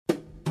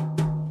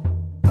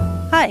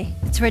Hi,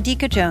 it's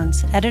Radhika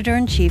Jones,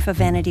 Editor-in-Chief of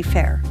Vanity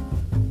Fair.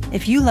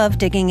 If you love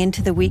digging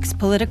into the week's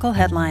political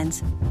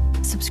headlines,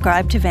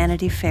 subscribe to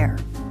Vanity Fair.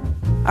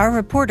 Our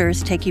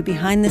reporters take you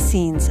behind the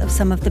scenes of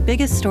some of the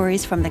biggest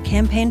stories from the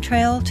campaign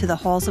trail to the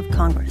halls of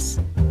Congress.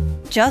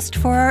 Just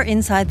for our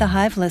Inside the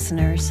Hive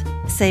listeners,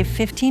 save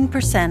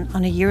 15%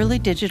 on a yearly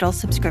digital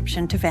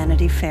subscription to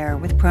Vanity Fair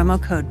with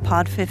promo code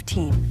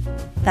POD15.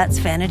 That's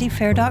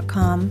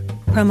vanityfair.com,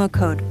 promo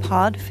code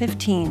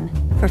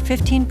POD15 for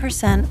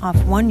 15%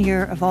 off 1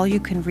 year of all you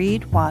can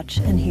read, watch,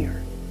 and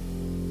hear.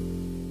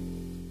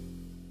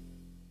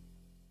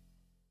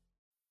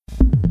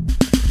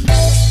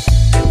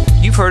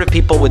 You've heard of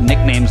people with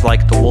nicknames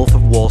like the Wolf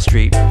of Wall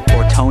Street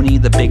or Tony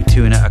the Big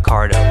Tuna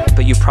Accardo,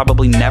 but you've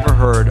probably never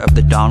heard of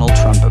the Donald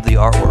Trump of the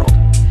art world.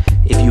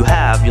 If you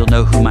have, you'll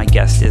know who my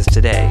guest is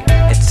today.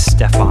 It's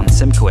Stefan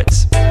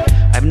Simchowitz.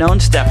 I've known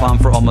Stefan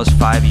for almost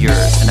 5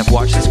 years and have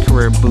watched his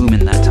career boom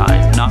in that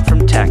time, not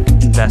from tech,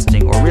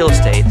 investing, or real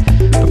estate,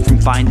 but from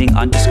finding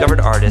undiscovered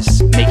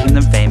artists, making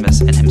them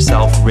famous, and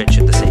himself rich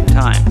at the same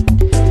time.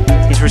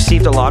 He's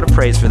received a lot of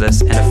praise for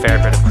this and a fair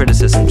bit of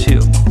criticism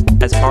too.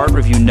 As Art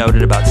Review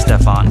noted about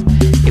Stefan,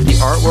 if the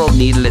art world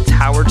needed its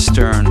Howard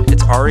Stern,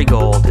 its Ari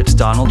Gold, its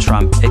Donald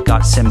Trump, it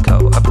got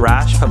Simco, a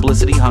brash,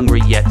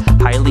 publicity-hungry yet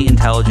highly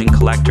intelligent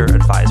collector,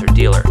 advisor,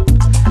 dealer.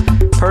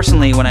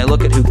 Personally, when I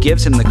look at who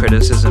gives him the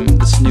criticism,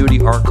 the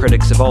snooty art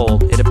critics of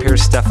old, it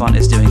appears Stefan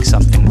is doing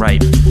something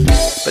right.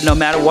 But no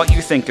matter what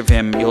you think of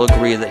him, you'll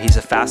agree that he's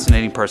a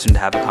fascinating person to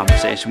have a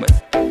conversation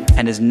with,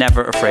 and is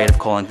never afraid of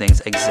calling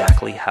things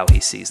exactly how he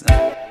sees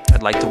them.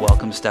 I'd like to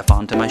welcome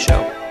Stefan to my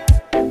show.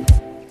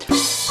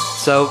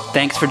 So,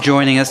 thanks for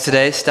joining us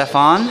today,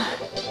 Stefan.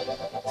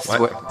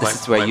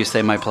 This is where you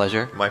say my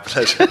pleasure. My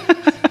pleasure.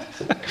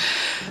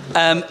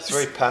 It's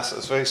very passive.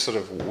 It's very sort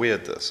of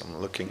weird. This I'm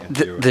looking at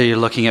you. You're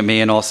looking at me,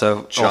 and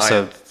also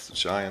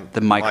giant.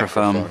 The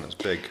microphone is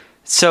big.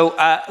 So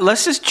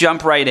let's just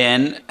jump right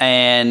in.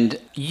 And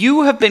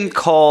you have been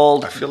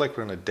called. I feel like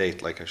we're on a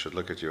date. Like I should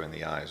look at you in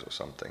the eyes or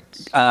something.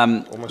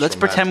 Let's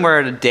pretend we're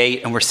at a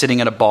date and we're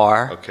sitting at a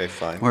bar. Okay,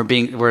 fine.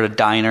 We're at a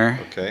diner.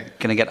 Okay.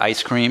 Gonna get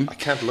ice cream. I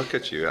can't look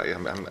at you.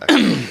 I'm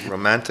actually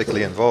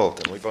romantically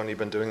involved, and we've only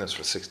been doing this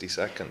for 60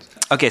 seconds.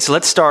 Okay, so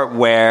let's start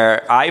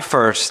where I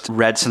first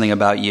read something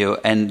about you,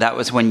 and that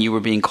was when you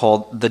were being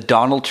called the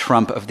Donald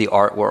Trump of the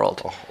art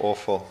world. Oh,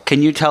 awful.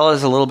 Can you tell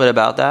us a little bit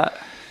about that?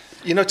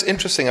 You know, it's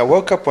interesting. I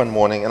woke up one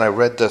morning and I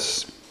read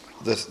this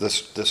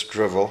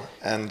drivel,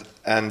 and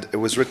it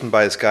was written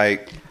by this guy,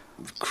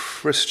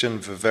 Christian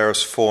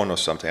Viveros Fawn or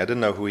something. I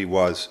didn't know who he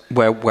was.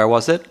 Where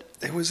was it?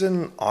 It was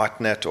in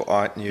ArtNet or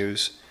Art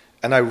News,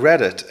 and I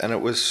read it, and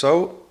it was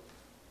so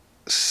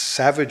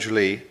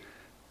savagely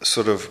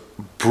sort of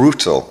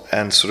brutal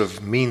and sort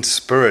of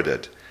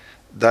mean-spirited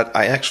that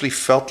I actually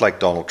felt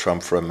like Donald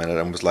Trump for a minute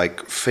and was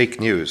like,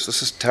 fake news.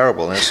 This is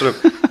terrible. And it's sort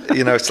of,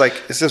 you know, it's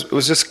like it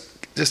was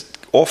just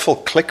awful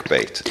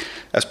clickbait,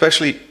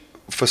 especially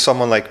for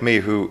someone like me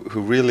who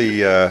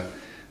really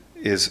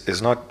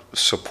is not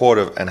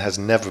supportive and has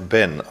never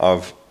been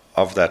of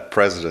that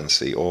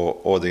presidency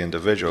or the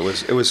individual.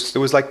 It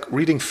was like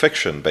reading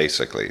fiction,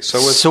 basically.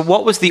 So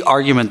what was the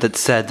argument that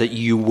said that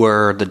you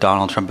were the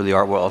Donald Trump of the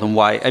art world, and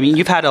why? I mean,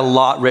 you've had a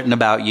lot written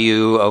about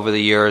you over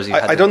the years.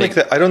 I don't think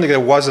there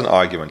was an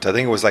argument. I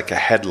think it was like a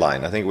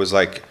headline. I think it was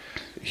like,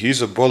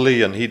 he's a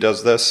bully and he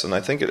does this, and I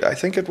think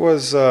it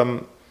was.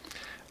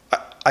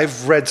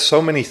 I've read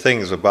so many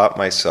things about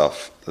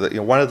myself that, you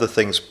know, one of the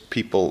things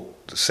people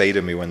say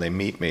to me when they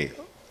meet me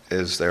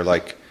is they're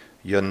like,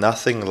 "You're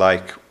nothing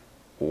like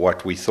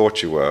what we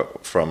thought you were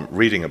from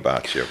reading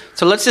about you."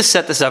 So let's just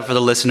set this up for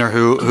the listener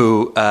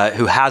who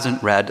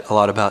hasn't read a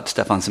lot about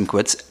Stefan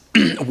Simchowitz.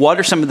 What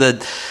are some of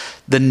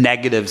the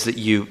negatives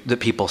that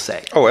people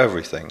say? Oh,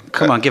 everything.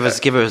 Come on, give us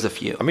a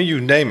few. I mean,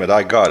 you name it,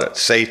 I got it.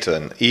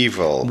 Satan,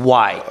 evil.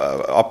 Why?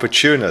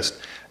 Opportunist.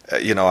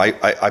 You know,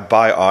 I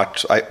buy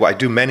art. I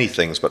do many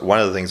things, but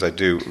one of the things I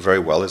do very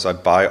well is I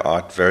buy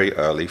art very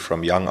early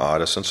from young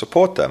artists and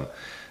support them.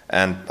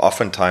 And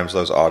oftentimes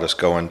those artists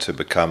go on to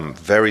become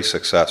very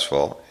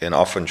successful in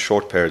often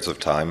short periods of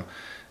time,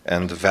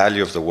 and the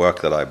value of the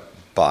work that I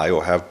buy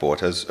or have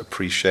bought has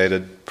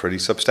appreciated pretty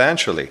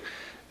substantially.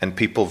 And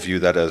people view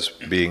that as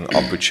being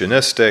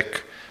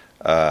opportunistic.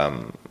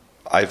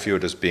 I view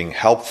it as being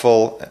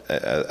helpful,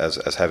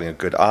 as having a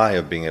good eye,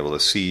 of being able to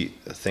see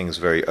things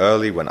very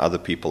early when other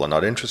people are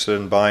not interested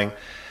in buying.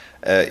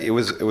 It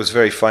was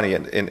very funny,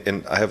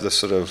 and I have this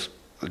sort of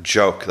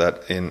joke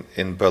that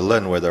in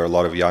Berlin, where there are a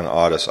lot of young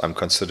artists, I'm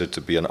considered to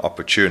be an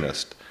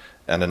opportunist,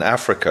 and in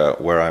Africa,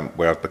 where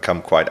I've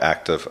become quite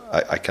active,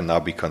 I can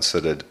now be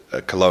considered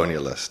a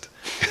colonialist.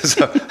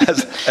 So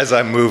as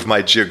I move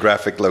my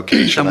geographic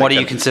location. And what are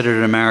you considered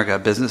in America, a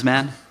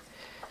businessman?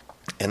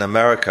 In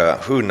America,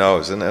 who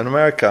knows? In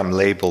America, I'm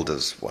labeled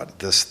as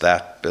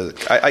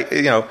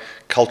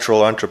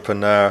cultural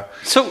entrepreneur.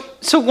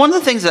 So one of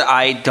the things that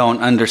I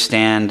don't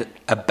understand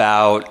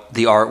about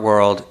the art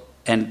world,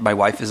 and my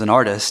wife is an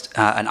artist,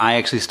 and I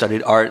actually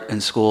studied art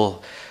in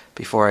school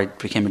before I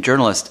became a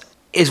journalist.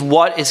 is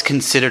what is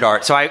considered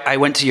art. So I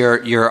went to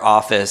your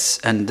office,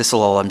 and this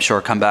will, I'm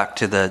sure, come back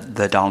to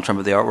the Donald Trump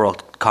of the art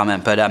world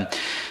comment, but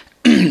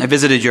I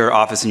visited your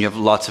office, and you have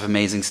lots of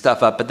amazing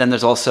stuff up, but then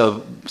there's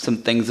also some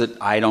things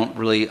that I don't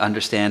really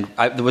understand.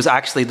 There was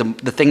actually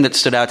the thing that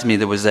stood out to me.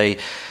 There was a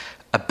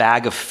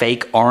bag of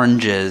fake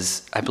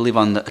oranges, I believe,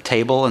 on the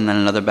table, and then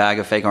another bag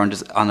of fake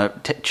oranges on a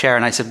chair.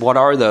 And I said, "What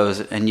are those?"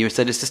 And you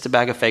said, "It's just a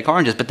bag of fake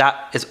oranges." But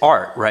that is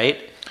art, right?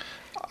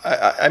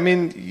 I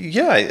mean,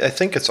 yeah, I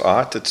think it's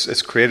art.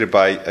 It's created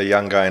by a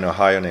young guy in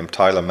Ohio named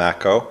Tyler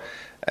Macko,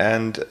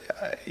 and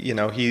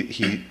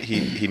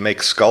he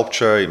makes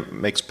sculpture, he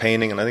makes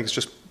painting, and I think it's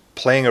just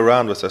playing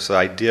around with this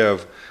idea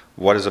of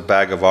what is a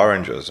bag of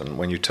oranges, and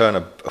when you turn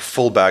a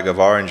full bag of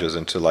oranges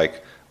into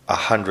like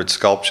 100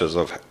 sculptures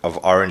of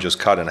oranges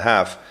cut in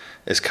half,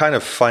 it's kind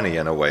of funny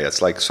in a way.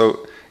 It's like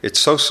it's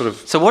so sort of.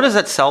 So what does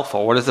that sell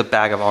for? What does a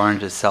bag of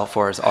oranges sell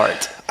for as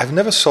art? I've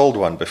never sold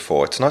one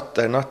before.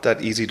 They're not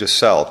that easy to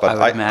sell, but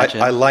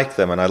I like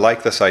them, and I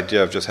like this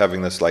idea of just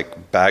having this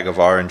like bag of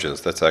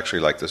oranges that's actually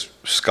like this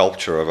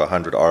sculpture of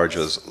 100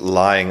 oranges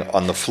lying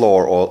on the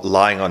floor or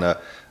lying on a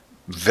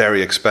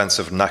very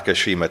expensive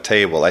Nakashima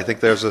table. I think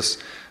there's this.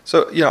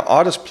 So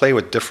artists play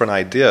with different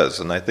ideas,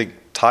 and I think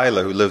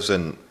Tyler, who lives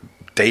in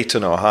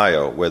Dayton,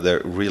 Ohio, where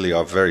there really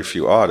are very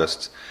few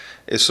artists,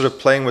 is sort of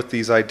playing with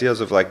these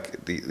ideas of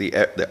like the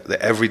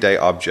everyday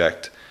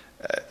object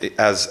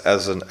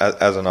as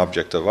an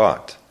object of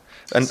art.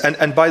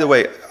 And by the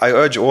way, I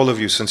urge all of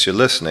you, since you're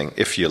listening,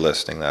 if you're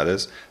listening, that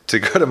is, to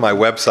go to my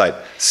website,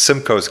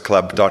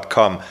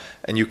 simchowsclub.com,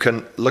 and you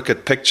can look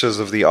at pictures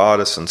of the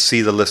artists and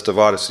see the list of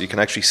artists. You can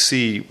actually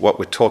see what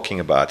we're talking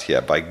about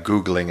here by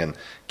Googling and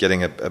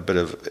getting a bit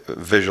of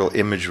visual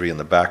imagery in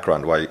the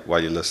background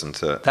while you listen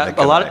to that.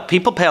 A lot of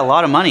people pay a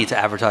lot of money to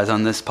advertise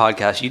on this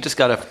podcast. You just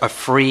got a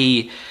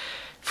free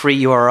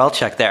URL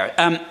check there.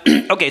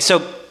 Okay,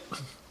 so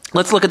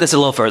let's look at this a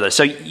little further.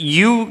 So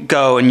you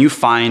go and you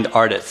find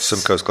artists.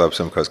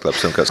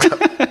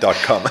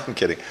 Simchowsclub.com. I'm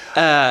kidding.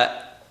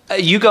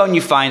 You go and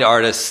you find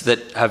artists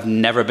that have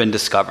never been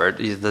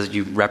discovered.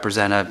 You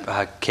represent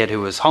a kid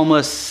who was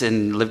homeless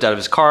and lived out of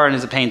his car and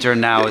is a painter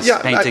and now is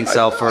painting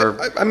sell for...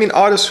 I mean,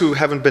 artists who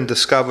haven't been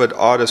discovered,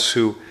 artists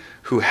who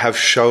have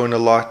shown a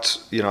lot.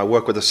 I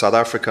work with a South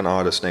African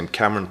artist named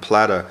Cameron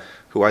Platter,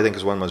 who I think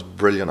is one of the most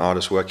brilliant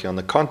artists working on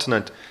the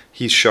continent.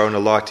 He's shown a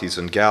lot. He's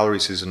in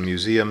galleries, he's in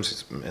museums,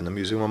 he's in the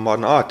Museum of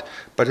Modern Art.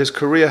 But his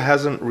career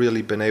hasn't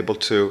really been able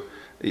to...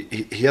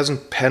 He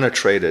hasn't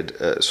penetrated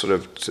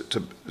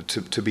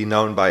to be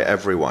known by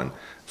everyone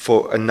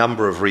for a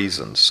number of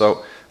reasons.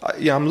 So,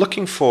 I'm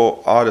looking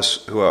for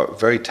artists who are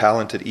very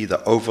talented,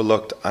 either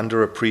overlooked,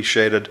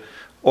 underappreciated,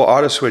 or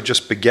artists who are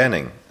just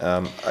beginning.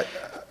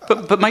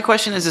 But my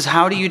question is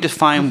how do you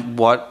define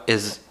what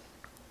is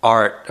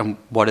art and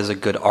what is a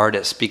good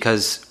artist?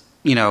 Because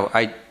we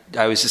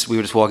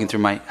were just walking through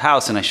my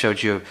house and I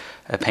showed you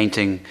a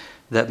painting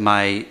that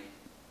my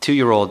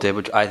 2-year-old did,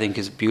 which I think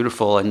is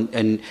beautiful,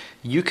 and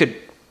you could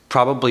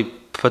probably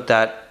put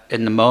that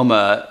in the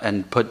MoMA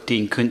and put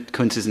Dean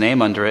Kuntz's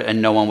name under it, and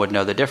no one would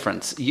know the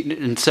difference.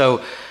 And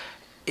so,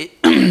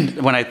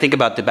 when I think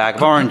about the bag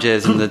of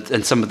oranges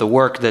and some of the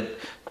work that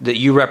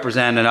you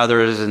represent and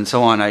others and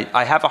so on,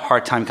 I have a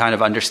hard time kind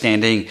of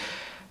understanding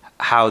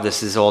how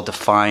this is all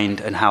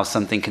defined and how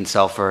something can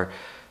sell for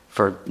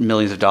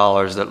millions of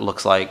dollars that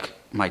looks like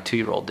my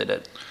 2-year-old did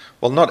it.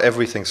 Well, not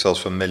everything sells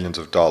for millions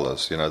of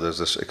dollars. There's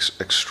this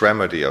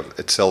extremity of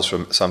it sells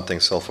for something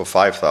sell for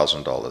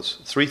 $5,000,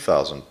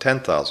 $3,000,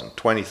 $10,000,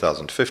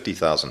 $20,000,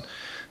 $50,000.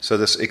 So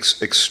this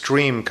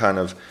extreme kind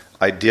of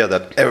idea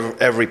that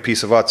every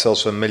piece of art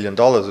sells for $1 million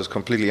is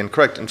completely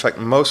incorrect. In fact,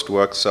 most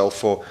works sell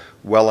for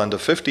well under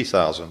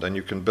 $50,000, and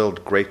you can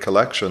build great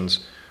collections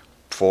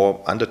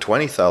for under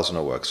 $20,000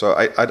 a work. So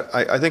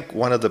I think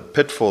one of the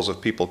pitfalls of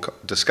people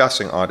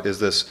discussing art is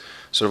this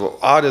sort of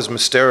art is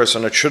mysterious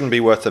and it shouldn't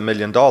be worth $1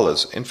 million.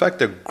 In fact,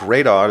 they're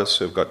great artists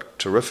who've got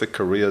terrific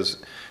careers,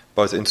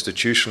 both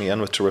institutionally and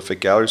with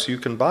terrific galleries, who you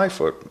can buy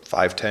for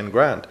 $5-10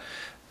 grand.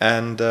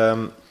 And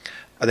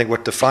I think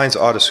what defines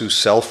artists who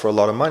sell for a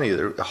lot of money,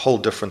 there are a whole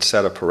different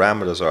set of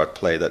parameters are at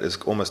play that is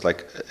almost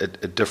like a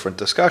different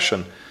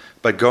discussion.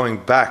 But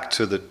going back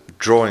to the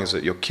drawings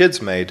that your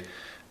kids made,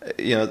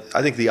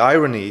 I think the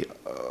irony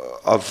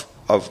of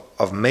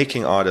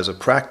making art as a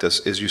practice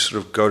is you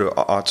sort of go to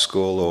art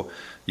school, or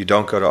you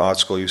don't go to art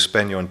school, you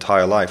spend your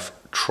entire life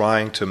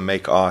trying to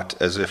make art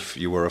as if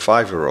you were a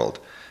 5-year-old,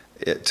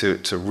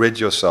 to rid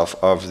yourself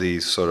of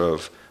these sort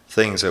of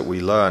things that we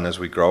learn as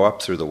we grow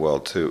up through the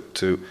world,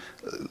 to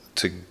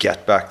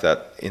get back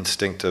that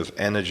instinctive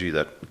energy,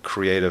 that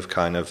creative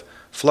kind of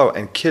flow.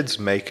 And kids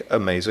make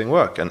amazing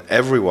work, and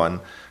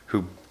everyone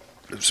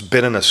who's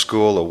been in a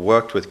school or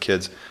worked with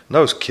kids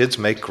knows kids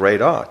make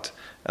great art.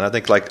 And I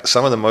think like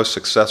some of the most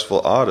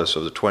successful artists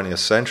of the 20th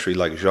century,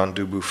 like Jean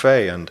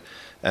Dubuffet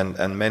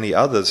and many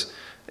others,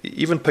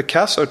 even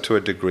Picasso to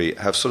a degree,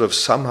 have sort of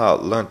somehow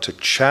learned to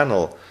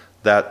channel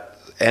that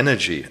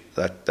energy,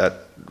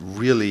 that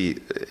really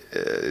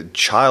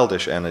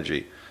childish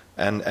energy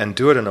and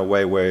do it in a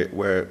way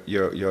where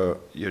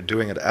you're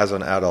doing it as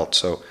an adult.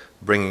 So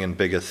bringing in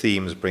bigger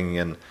themes, bringing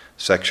in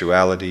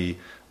sexuality,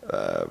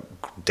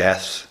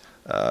 death,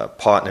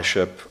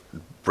 partnership,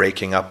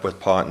 breaking up with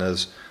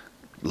partners,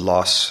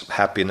 loss,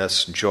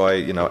 happiness,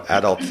 joy,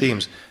 adult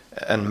themes,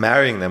 and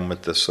marrying them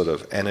with this sort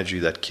of energy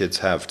that kids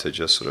have to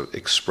just sort of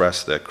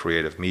express their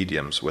creative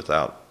mediums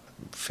without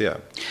fear.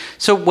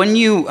 So when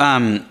you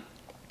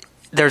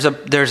there's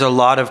a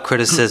lot of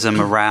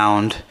criticism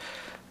around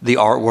the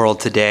art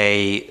world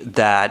today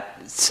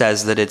that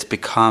says that it's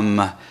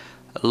become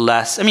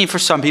less. I mean, for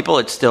some people,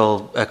 it's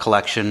still a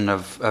collection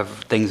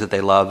of things that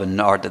they love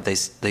and art that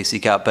they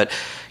seek out. But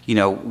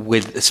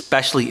with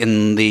especially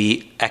in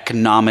the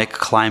economic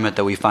climate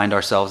that we find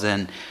ourselves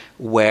in,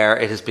 where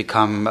it has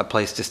become a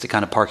place just to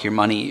kind of park your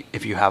money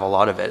if you have a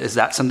lot of it. Is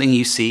that something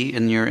you see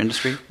in your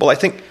industry? Well, I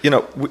think,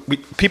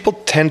 people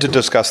tend to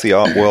discuss the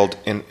art world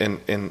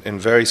in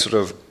very sort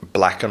of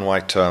black and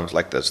white terms.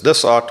 Like there's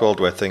this art world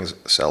where things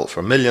sell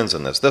for millions,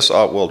 and there's this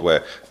art world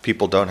where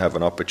people don't have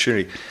an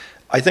opportunity.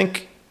 I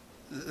think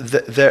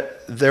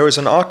there is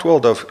an art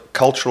world of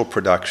cultural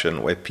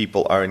production where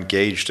people are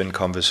engaged in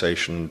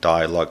conversation,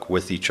 dialogue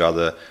with each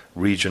other,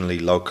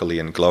 regionally, locally,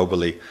 and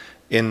globally,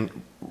 in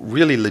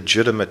really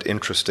legitimate,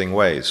 interesting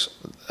ways.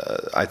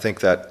 I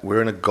think that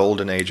we're in a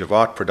golden age of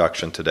art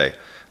production today.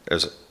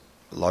 There's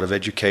a lot of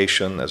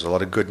education, there's a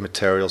lot of good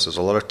materials, there's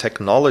a lot of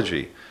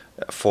technology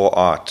for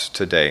art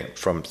today,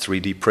 from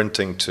 3D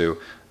printing to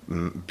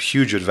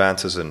huge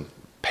advances in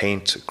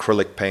paint,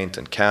 acrylic paint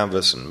and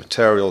canvas and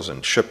materials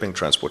and shipping,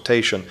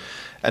 transportation.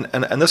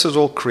 And this has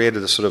all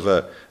created a sort of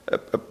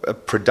a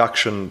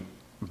production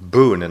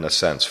boon, in a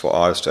sense, for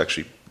artists to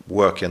actually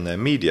work in their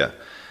media.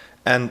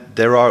 And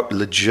there are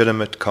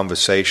legitimate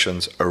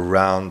conversations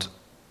around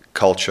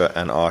culture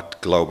and art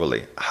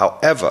globally.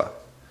 However,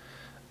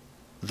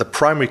 the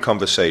primary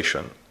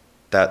conversation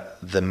that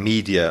the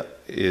media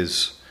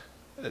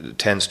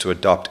tends to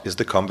adopt is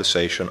the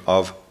conversation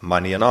of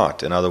money and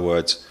art. In other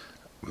words,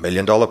 $1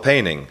 million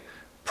painting,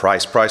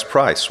 price.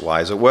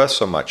 Why is it worth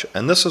so much?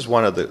 And this is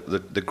one of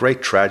the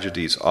great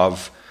tragedies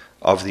of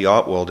the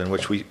art world in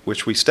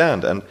which we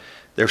stand. And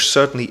there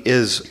certainly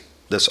is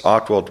this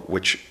art world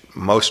which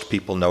most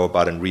people know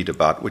about and read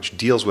about, which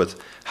deals with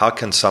how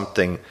can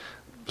something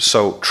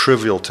so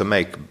trivial to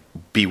make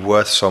be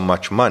worth so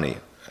much money.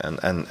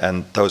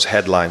 And those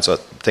headlines are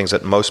things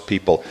that most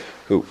people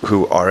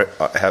who are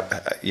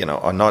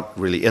not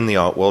really in the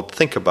art world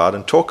think about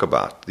and talk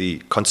about.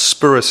 The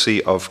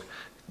conspiracy of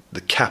the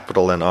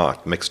capital and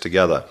art mixed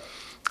together.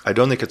 I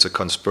don't think it's a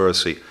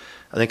conspiracy.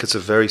 I think it's a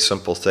very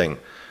simple thing.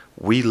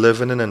 We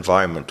live in an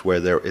environment where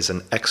there is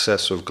an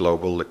excess of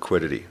global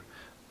liquidity,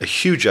 a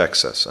huge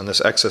excess, and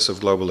this excess of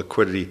global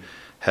liquidity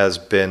has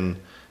been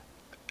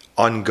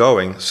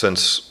ongoing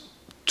since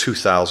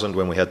 2000,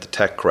 when we had the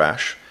tech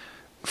crash,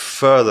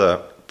 further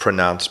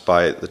pronounced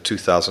by the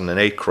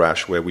 2008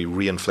 crash, where we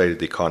reinflated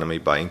the economy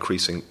by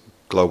increasing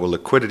global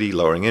liquidity,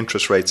 lowering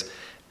interest rates,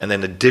 and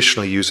then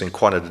additionally using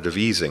quantitative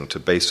easing to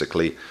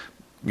basically,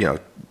 not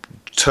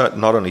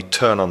only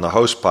turn on the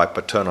hosepipe,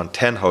 but turn on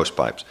 10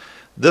 hosepipes.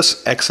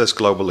 This excess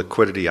global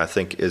liquidity, I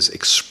think, is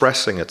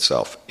expressing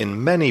itself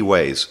in many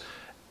ways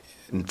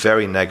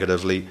very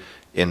negatively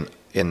in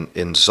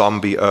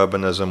zombie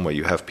urbanism, where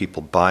you have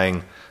people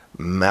buying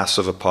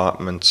massive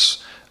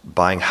apartments,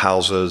 buying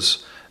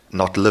houses,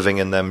 not living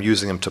in them,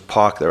 using them to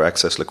park their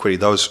excess liquidity.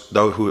 Those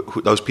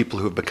people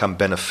who have become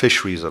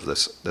beneficiaries of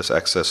this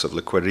excess of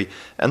liquidity,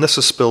 and this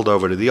has spilled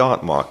over to the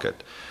art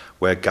market,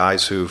 where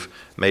guys who've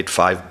made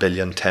 5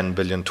 billion, 10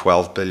 billion,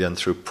 12 billion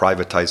through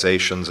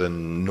privatizations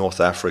in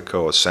North Africa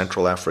or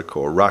Central Africa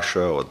or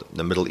Russia or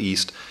the Middle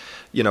East,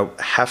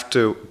 have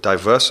to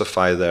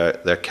diversify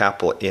their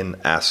capital in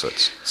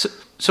assets.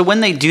 So when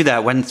they do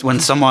that, when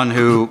someone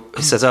who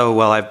says, "Oh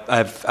well,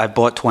 I've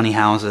bought 20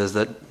 houses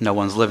that no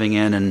one's living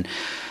in," and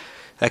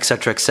et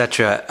cetera,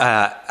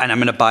 and I'm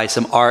going to buy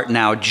some art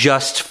now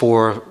just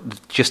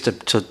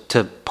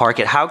to park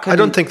it. How can I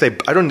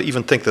don't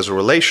even think there's a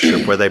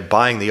relationship where they're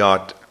buying the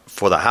art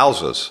for the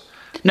houses.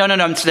 No.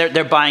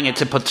 They're buying it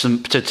to put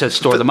to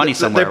store the money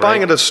somewhere. They're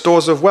buying it as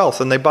stores of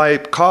wealth, and they buy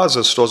cars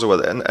as stores of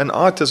wealth. And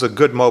art is a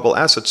good mobile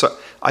asset. So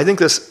I think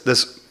this.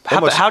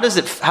 How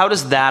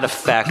does that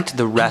affect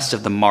the rest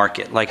of the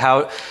market? Like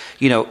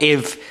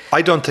if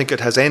I don't think it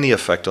has any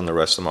effect on the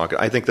rest of the market.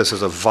 I think this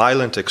is a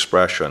violent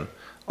expression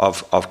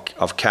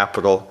of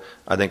capital.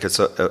 I think it's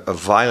a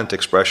violent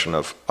expression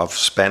of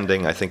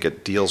spending. I think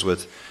it deals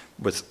with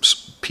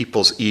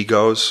people's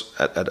egos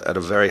at a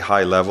very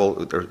high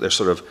level.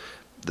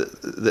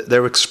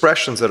 They're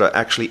expressions that are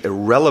actually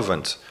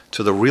irrelevant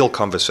to the real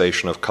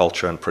conversation of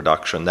culture and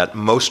production that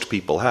most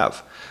people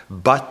have.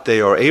 But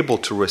they are able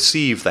to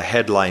receive the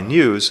headline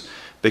news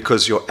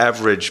because your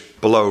average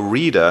below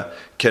reader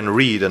can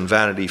read in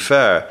Vanity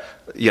Fair,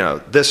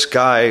 this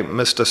guy,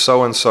 Mr.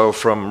 So-and-so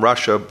from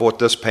Russia, bought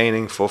this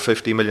painting for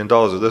 $50 million,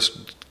 or this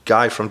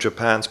guy from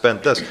Japan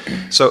spent this.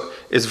 So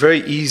it's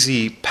very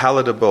easy,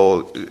 palatable,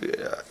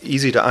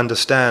 easy to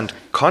understand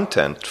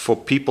content for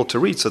people to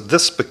read. So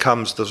this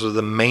becomes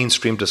the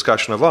mainstream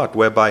discussion of art,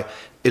 whereby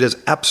it has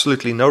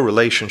absolutely no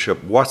relationship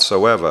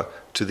whatsoever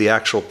to the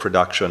actual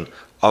production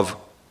of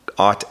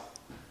art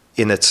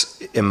in its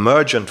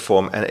emergent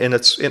form, and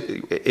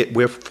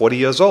we're 40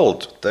 years old,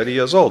 30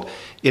 years old,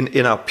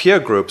 in our peer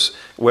groups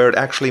where it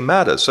actually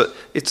matters. So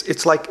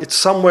it's like it's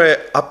somewhere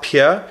up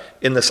here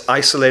in this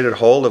isolated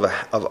hole of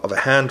a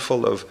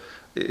handful of,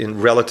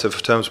 in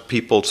relative terms,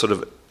 people sort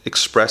of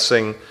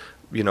expressing,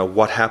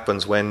 what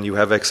happens when you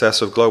have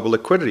excessive global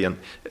liquidity. And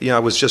I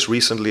was just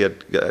recently at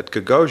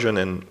Gagosian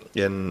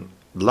in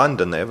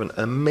London. They have an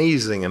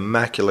amazing,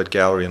 immaculate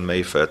gallery in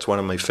Mayfair. It's one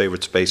of my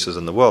favorite spaces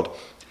in the world,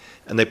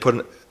 and they put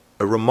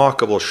a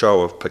remarkable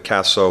show of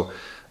Picasso,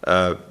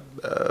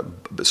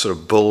 sort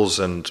of bulls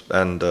and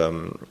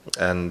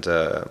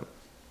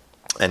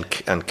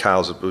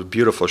cows. It was a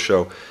beautiful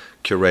show,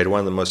 curated, one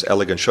of the most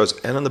elegant shows.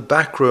 And in the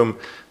back room,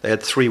 they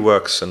had 3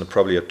 works in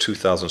probably a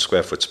 2,000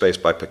 square foot space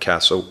by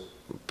Picasso.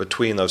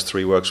 Between those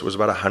 3 works, it was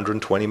about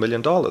 $120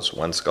 million.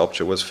 One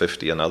sculpture was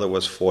 50, another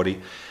was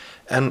 40.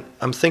 And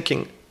I'm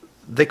thinking,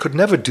 they could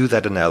never do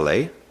that in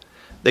LA.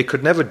 They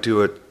could never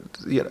do it.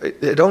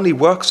 It only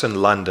works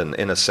in London,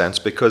 in a sense,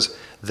 because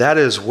that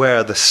is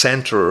where the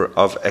center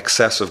of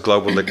excessive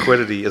global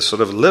liquidity is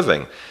sort of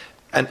living.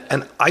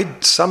 And I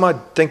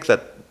somehow think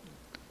that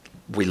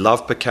we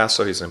love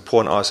Picasso, he's an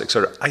important artist,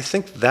 etc. I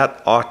think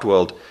that art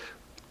world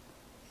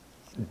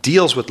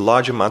deals with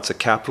large amounts of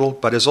capital,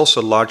 but is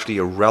also largely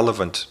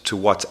irrelevant to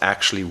what's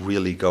actually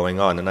really going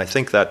on. And I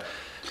think that...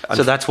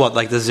 So that's what,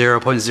 like the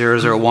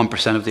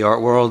 0.001% of the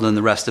art world, and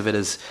the rest of it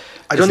is...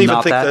 I don't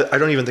even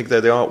think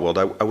they're the art world.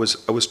 I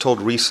was told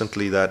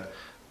recently that,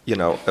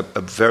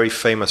 a very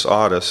famous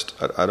artist,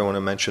 I don't want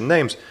to mention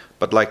names,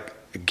 but like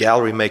a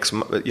gallery makes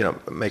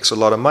a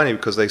lot of money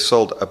because they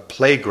sold a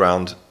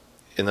playground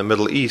in the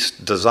Middle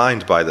East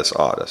designed by this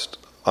artist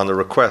on the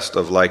request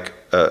of like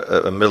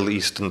a Middle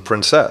Eastern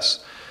princess.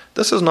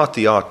 This is not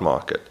the art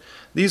market.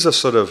 These are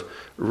sort of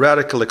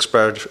radical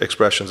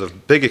expressions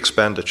of big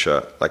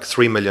expenditure, like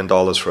 $3 million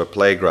for a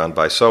playground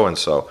by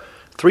so-and-so.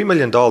 $3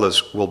 million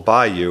will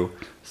buy you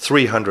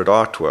 300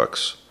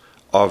 artworks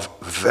of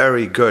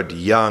very good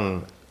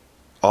young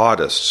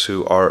artists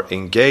who are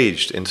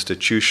engaged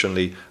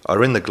institutionally,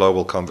 are in the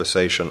global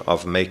conversation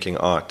of making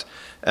art.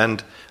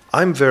 And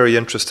I'm very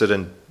interested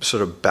in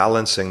sort of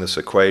balancing this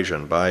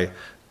equation by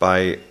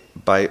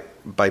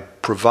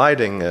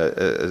providing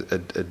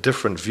a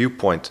different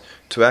viewpoint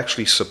to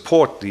actually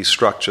support these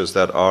structures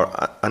that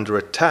are under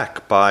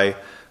attack by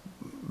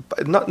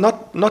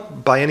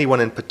not by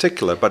anyone in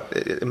particular, but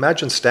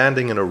imagine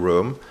standing in a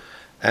room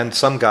and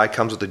some guy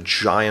comes with a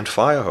giant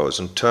fire hose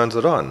and turns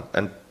it on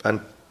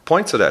and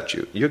points it at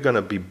you. You're going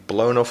to be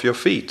blown off your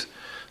feet.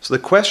 So the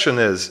question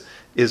is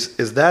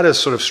that as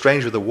sort of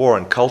strange with the war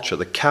on culture,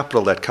 the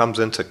capital that comes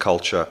into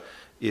culture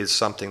is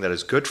something that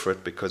is good for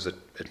it because it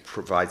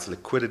provides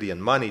liquidity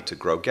and money to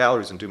grow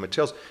galleries and do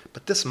materials.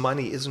 But this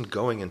money isn't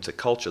going into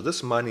culture.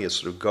 This money is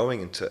sort of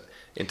going into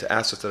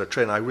assets that are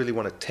traded. And I really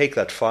want to take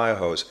that fire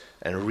hose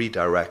and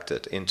redirect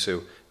it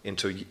into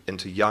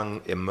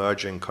young,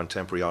 emerging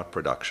contemporary art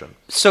production.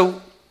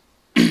 So,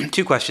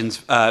 2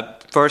 questions.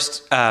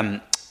 First,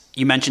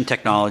 you mentioned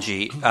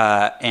technology,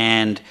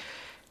 and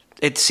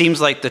it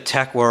seems like the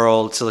tech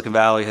world, Silicon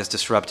Valley, has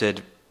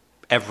disrupted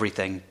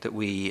everything that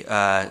we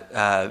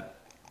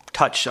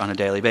touch on a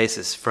daily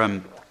basis,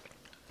 from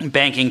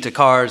banking to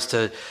cars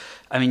to,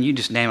 you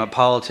just name it,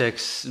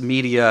 politics,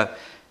 media.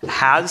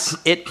 Has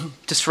it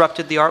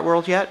disrupted the art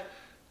world yet?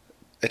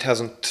 It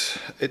hasn't.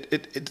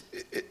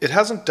 It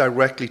hasn't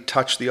directly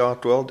touched the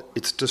art world.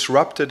 It's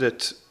disrupted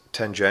it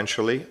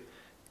tangentially,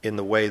 in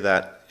the way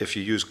that if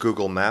you use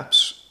Google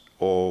Maps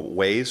or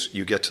Waze,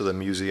 you get to the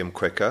museum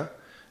quicker.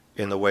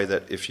 In the way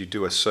that if you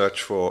do a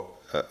search for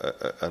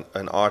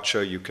an art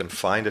show, you can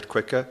find it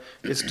quicker.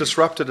 It's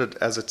disrupted it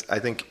as it's, I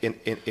think,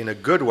 in a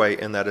good way,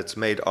 in that it's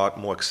made art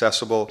more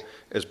accessible.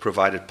 It's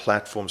provided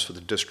platforms for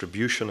the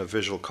distribution of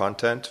visual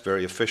content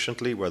very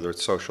efficiently, whether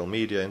it's social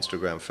media,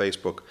 Instagram,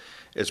 Facebook.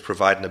 It's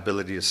provided an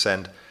ability to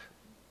send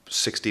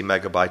 60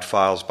 megabyte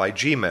files by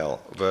Gmail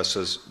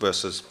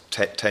versus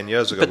 10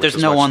 years ago. But there's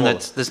no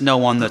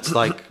one that's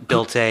like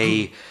built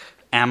a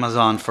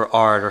Amazon for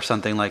art or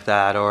something like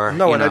that, or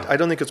no, and I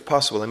don't think it's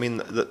possible. I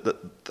mean,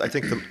 I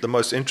think the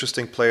most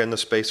interesting player in the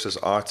space is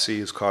Artsy,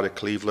 is Carter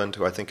Cleveland,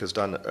 who I think has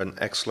done an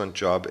excellent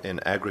job in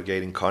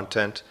aggregating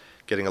content,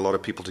 getting a lot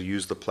of people to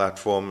use the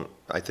platform.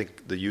 I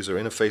think the user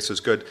interface is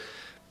good,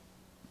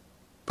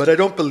 but I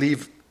don't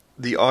believe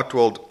the art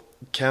world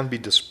can be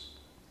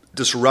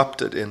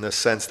disrupted in the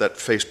sense that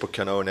Facebook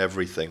can own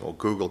everything or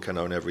Google can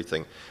own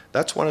everything.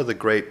 That's one of the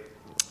great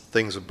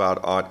things about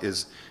art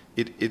is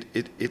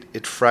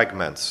it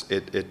fragments,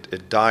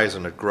 it dies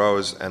and it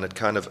grows, and it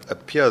kind of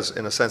appears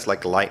in a sense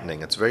like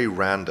lightning. It's very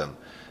random.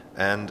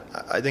 And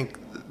I think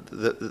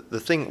the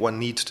thing one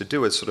needs to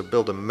do is sort of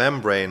build a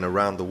membrane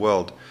around the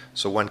world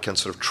so one can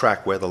sort of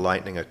track where the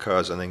lightning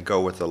occurs and then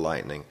go with the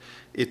lightning.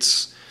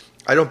 It's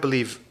I don't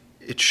believe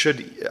it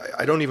should.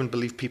 I don't even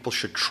believe people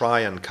should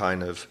try and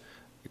kind of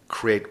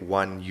create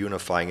one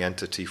unifying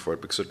entity for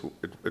it, because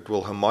it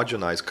will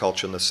homogenize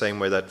culture in the same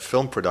way that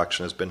film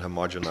production has been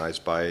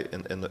homogenized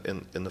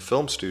in the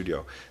film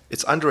studio.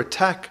 It's under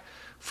attack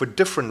for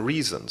different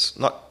reasons.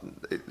 Not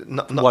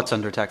What's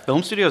under attack?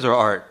 Film studios or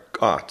art?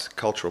 Art,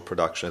 cultural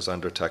production is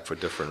under attack for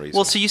different reasons.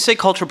 Well, so you say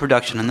cultural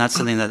production, and that's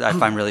something that I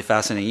find really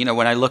fascinating. You know,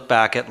 when I look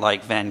back at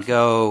like Van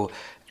Gogh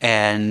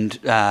and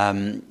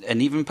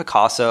even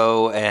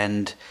Picasso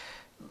and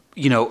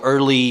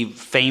early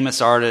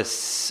famous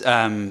artists,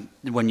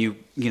 when you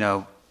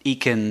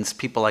Eakins,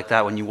 people like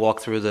that, when you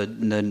walk through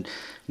the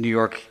New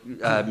York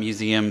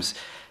museums,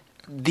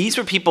 these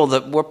were people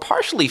that were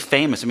partially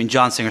famous. I mean,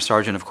 John Singer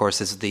Sargent, of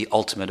course, is the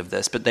ultimate of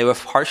this, but they were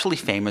partially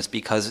famous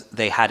because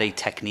they had a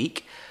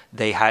technique.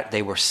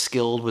 They were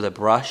skilled with a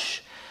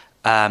brush.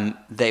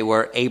 They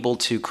were able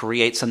to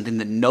create something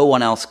that no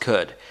one else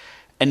could.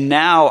 And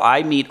now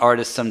I meet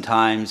artists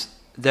sometimes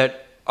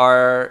that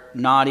are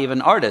not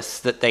even artists,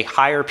 that they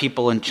hire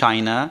people in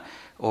China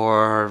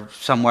or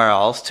somewhere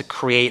else to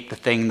create the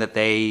thing that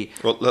they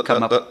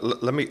come up.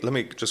 Let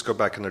me just go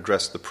back and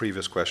address the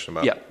previous question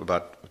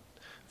about.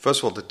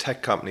 First of all, the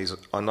tech companies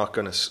are not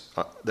going to.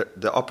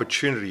 The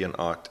opportunity in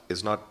art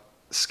is not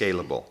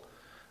scalable,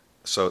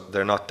 so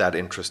they're not that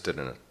interested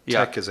in it.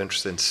 Yeah. Tech is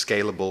interested in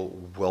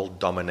scalable world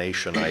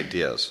domination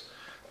ideas.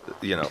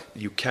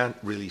 You can't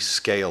really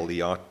scale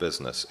the art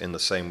business in the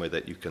same way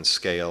that you can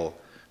scale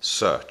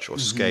search or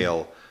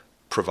scale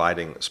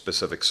providing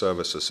specific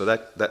services. So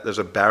that there's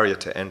a barrier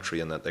to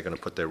entry in that they're going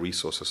to put their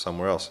resources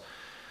somewhere else.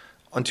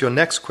 On to your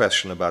next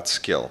question about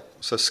skill.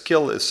 So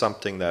skill is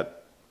something that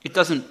it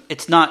doesn't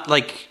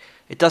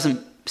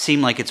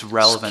seem like it's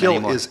relevant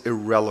anymore. Skill is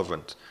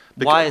irrelevant.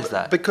 Why is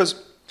that?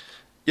 Because,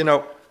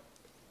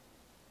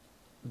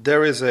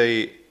 there is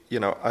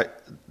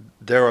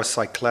there are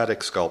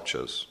cycladic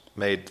sculptures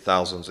made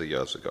thousands of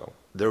years ago.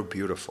 They're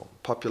beautiful.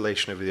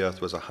 Population of the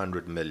earth was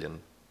 100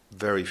 million.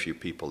 Very few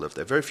people lived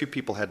there. Very few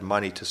people had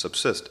money to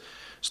subsist.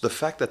 So the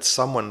fact that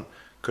someone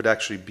could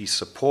actually be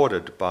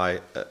supported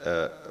by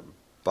a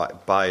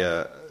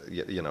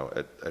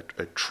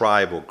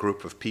tribe or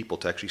group of people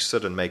to actually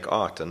sit and make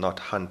art and not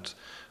hunt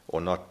or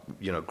not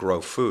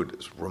grow food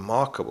is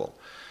remarkable.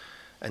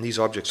 And these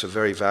objects are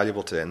very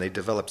valuable today. And they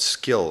developed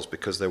skills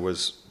because there were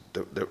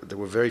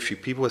very few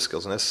people with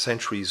skills. And as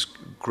centuries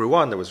grew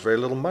on, there was very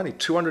little money.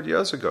 200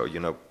 years ago,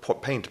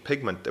 paint,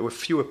 pigment, there were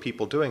fewer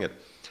people doing it.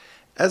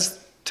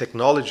 As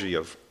technology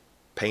of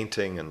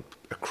painting and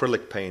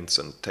acrylic paints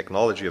and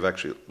technology of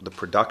actually the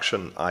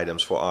production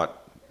items for art,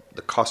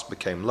 the cost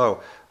became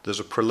low. There's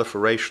a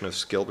proliferation of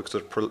skill because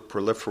there's a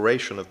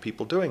proliferation of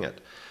people doing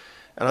it.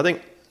 And I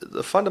think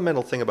the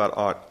fundamental thing about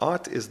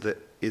art is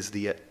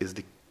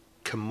the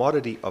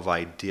commodity of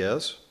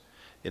ideas,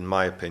 in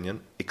my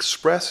opinion,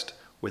 expressed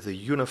with a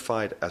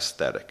unified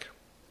aesthetic.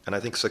 And I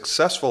think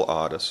successful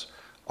artists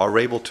are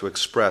able to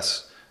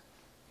express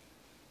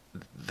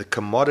the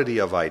commodity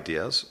of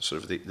ideas,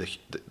 sort of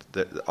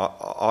the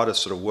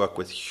artists sort of work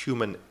with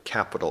human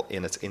capital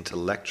in its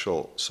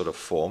intellectual sort of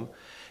form,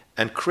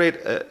 and create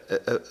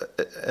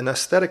an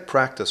aesthetic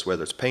practice,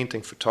 whether it's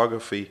painting,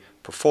 photography,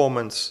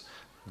 performance,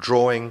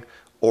 drawing,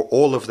 or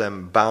all of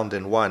them bound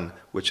in one,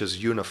 which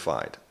is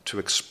unified to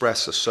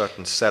express a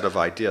certain set of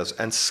ideas.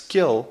 And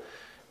skill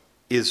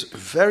is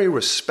very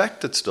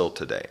respected still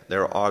today.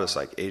 There are artists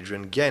like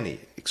Adrian Gheni,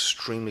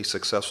 extremely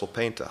successful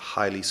painter,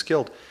 highly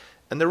skilled.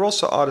 And there are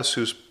also artists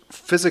whose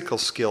physical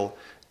skill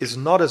is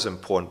not as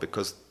important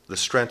because the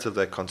strength of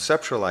their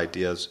conceptual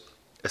ideas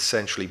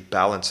essentially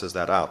balances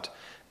that out.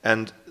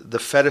 And the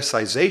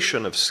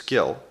fetishization of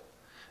skill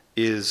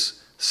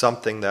is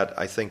something that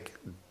I think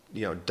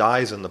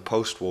dies in the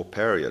post-war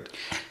period.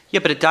 Yeah,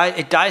 but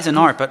it dies in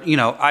art. But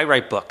I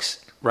write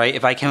books, right?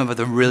 If I came up with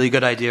a really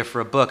good idea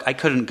for a book, I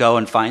couldn't go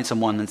and find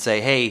someone and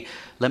say, "Hey,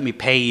 let me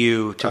pay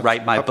you to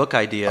write my book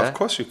idea." Of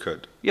course, you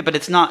could. Yeah, but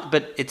it's not.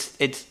 But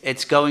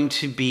it's going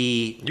to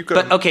be. You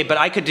could. But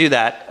I could do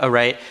that. All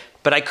right.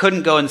 But I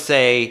couldn't go and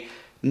say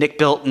Nick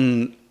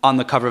Bilton on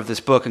the cover of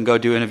this book and go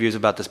do interviews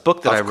about this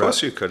book that I wrote. Of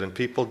course you could, and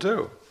people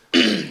do.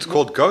 It's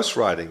called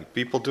ghostwriting.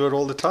 People do it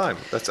all the time.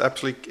 That's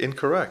absolutely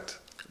incorrect.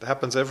 It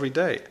happens every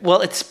day.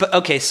 Well,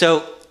 okay.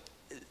 So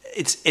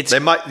it's.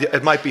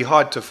 It might be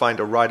hard to find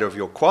a writer of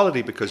your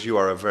quality because you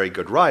are a very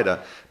good writer.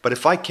 But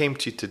if I came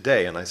to you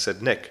today and I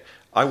said, Nick,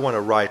 I want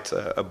to write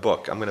a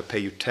book. I'm going to pay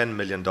you $10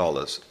 million.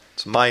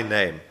 It's my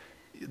name.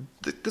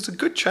 There's a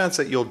good chance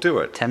that you'll do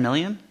it. 10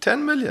 million?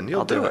 10 million.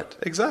 You'll do it.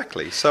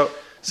 Exactly. So.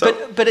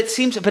 But it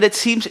seems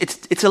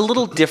it's a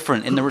little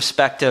different in the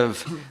respect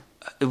of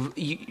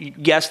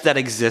yes, that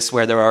exists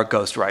where there are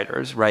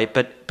ghostwriters, right?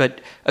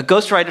 But a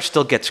ghostwriter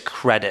still gets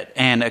credit,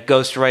 and a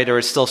ghostwriter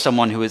is still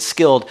someone who is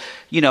skilled.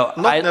 Not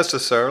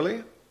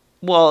necessarily.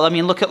 Well, I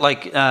mean, look at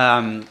like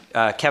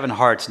Kevin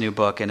Hart's new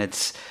book, and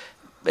it's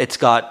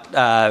got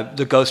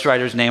the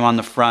ghostwriter's name on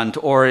the front,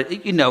 or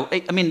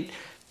I mean,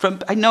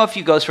 I know a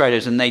few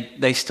ghostwriters, and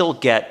they still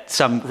get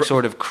some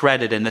sort of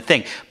credit in the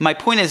thing. My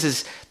point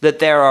is that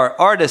there are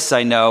artists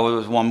I know. It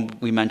was one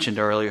we mentioned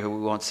earlier who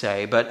we won't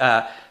say,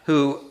 but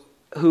who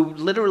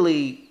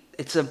literally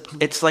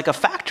it's like a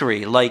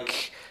factory,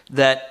 like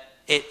that.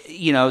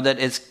 That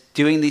is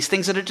doing these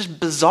things that are just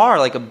bizarre,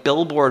 like a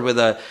billboard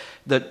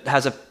that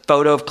has a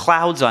photo of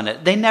clouds on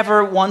it. They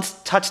never once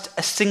touched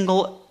a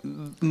single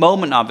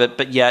moment of it,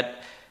 but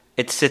yet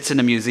it sits in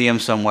a museum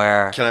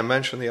somewhere. Can I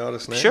mention the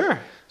artist's name? Sure.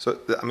 So,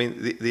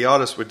 the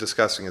artist we're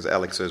discussing is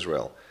Alex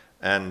Israel.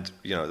 And,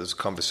 this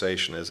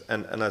conversation is,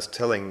 and I was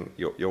telling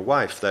your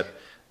wife that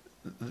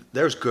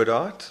there's good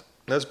art,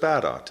 there's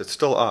bad art. It's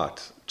still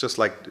art. Just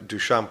like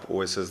Duchamp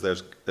always says,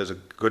 there's a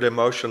good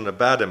emotion and a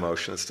bad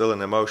emotion. It's still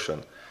an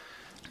emotion.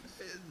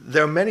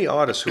 There are many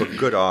artists who are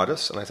good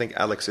artists, and I think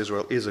Alex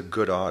Israel is a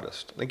good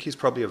artist. I think he's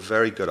probably a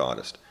very good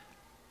artist.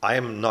 I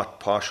am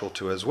not partial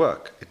to his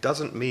work. It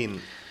doesn't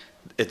mean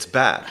it's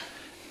bad.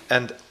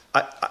 And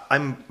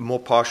I'm more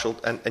partial,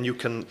 and you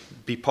can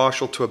be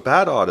partial to a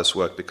bad artist's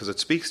work because it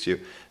speaks to you.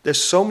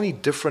 There's so many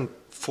different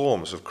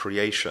forms of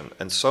creation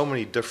and so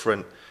many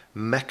different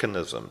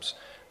mechanisms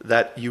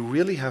that you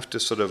really have to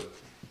sort of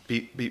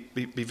be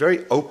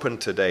very open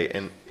today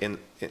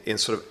in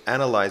sort of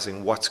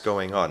analyzing what's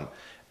going on.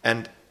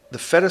 And the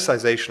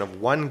fetishization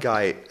of one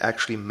guy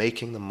actually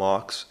making the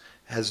marks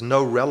has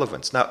no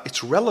relevance. Now,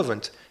 it's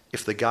relevant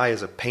if the guy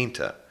is a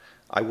painter.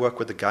 I work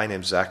with a guy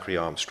named Zachary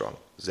Armstrong.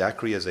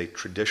 Zachary is a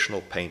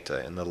traditional painter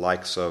in the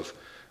likes of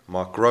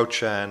Mark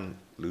Grochan,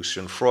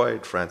 Lucian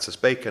Freud, Francis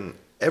Bacon.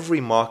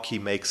 Every mark he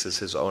makes is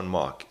his own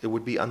mark. It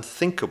would be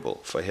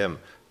unthinkable for him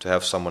to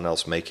have someone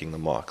else making the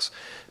marks.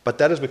 But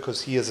that is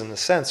because he is, in a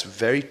sense,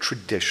 very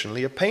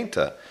traditionally a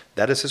painter.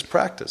 That is his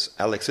practice.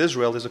 Alex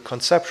Israel is a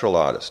conceptual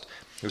artist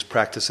whose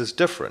practice is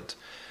different.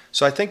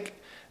 So I think,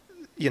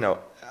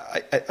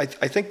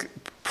 I think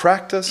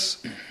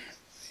practice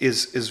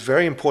is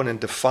very important in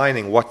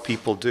defining what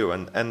people do,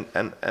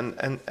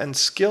 and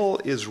skill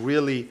is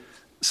really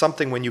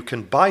something. When you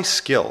can buy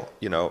skill,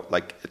 if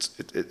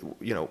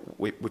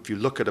you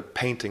look at a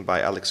painting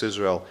by Alex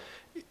Israel,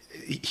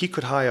 he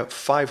could hire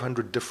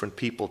 500 different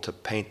people to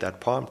paint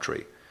that palm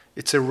tree.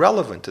 It's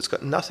irrelevant. It's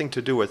got nothing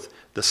to do with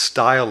the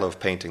style of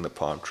painting the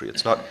palm tree.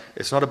 It's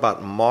not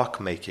about mark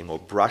making or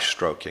brush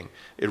stroking.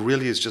 It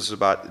really is just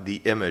about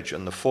the image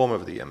and the form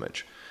of the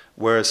image.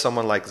 Whereas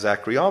someone like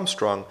Zachary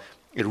Armstrong,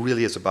 it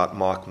really is about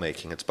mark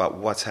making. It's about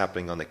what's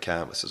happening on the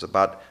canvas. It's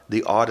about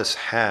the artist's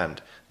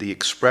hand, the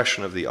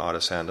expression of the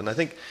artist's hand. And I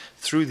think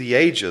through the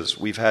ages,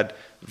 we've had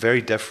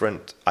very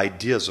different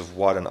ideas of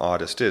what an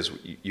artist is.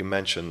 You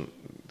mentioned,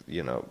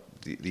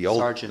 the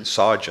old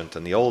Sargent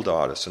and the old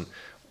artists.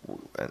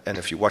 And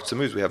if you watch the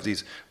movies, we have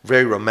these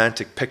very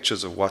romantic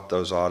pictures of what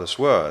those artists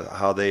were,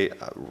 how they,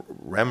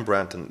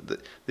 Rembrandt, and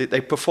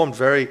they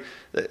performed our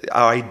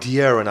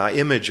idea and our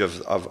image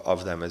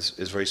of them is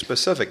very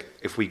specific.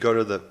 If we go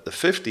to the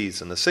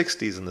 50s and the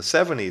 60s and the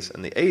 70s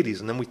and the 80s,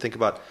 and then we think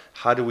about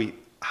how do we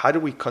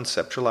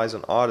conceptualize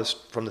an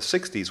artist from the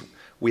 60s,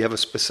 we have a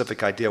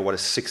specific idea what a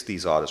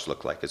 60s artist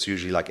looked like. It's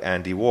usually like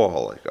Andy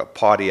Warhol, like a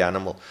party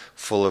animal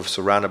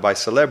surrounded by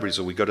celebrities.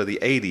 Or we go to the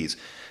 80s,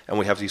 and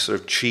we have these sort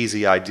of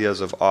cheesy ideas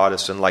of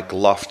artists in like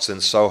lofts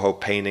in Soho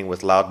painting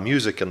with loud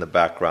music in the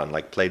background,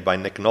 like played by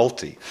Nick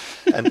Nolte.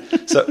 And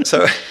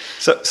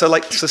so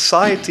like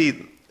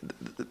society,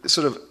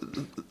 sort of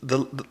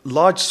the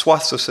large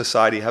swaths of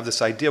society have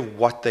this idea of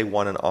what they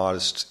want an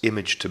artist's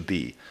image to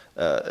be.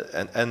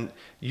 And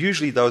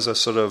usually those are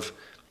sort of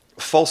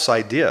false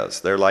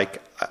ideas. They're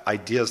like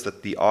ideas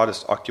that the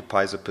artist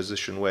occupies a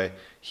position where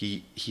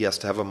he has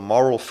to have a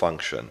moral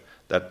function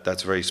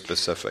that's very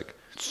specific.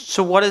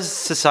 So what is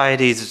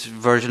society's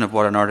version of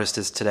what an artist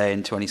is today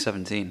in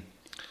 2017?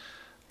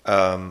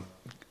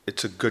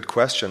 It's a good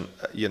question.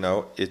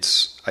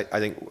 I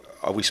think,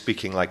 are we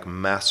speaking like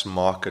mass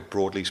market,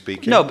 broadly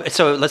speaking? No,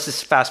 so let's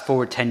just fast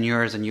forward 10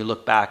 years and you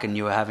look back and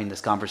you were having this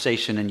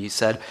conversation and you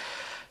said,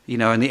 in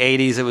the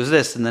 80s it was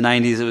this, in the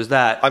 90s it was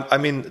that.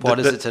 What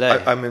is it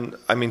today? I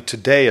mean,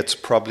 today it's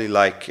probably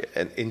like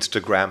an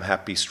Instagram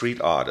happy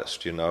street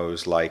artist,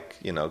 who's like,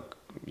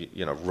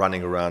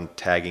 running around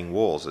tagging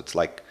walls. It's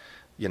like,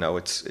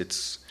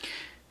 it's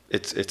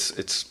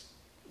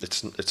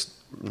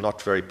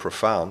not very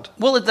profound.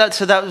 Well,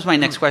 so that was my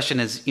next question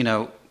is,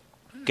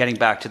 getting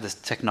back to this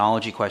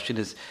technology question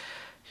is,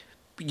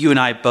 you and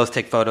I both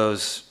take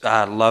photos,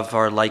 love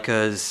our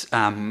Leicas.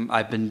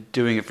 I've been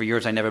doing it for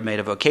years. I never made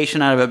a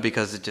vocation out of it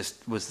because it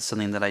just was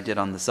something that I did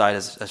on the side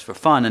as for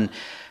fun.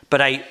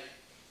 But I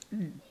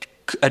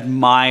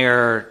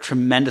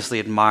tremendously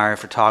admire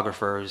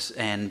photographers,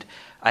 and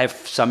I have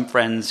some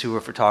friends who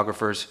are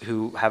photographers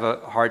who have a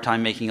hard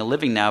time making a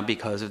living now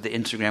because of the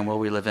Instagram world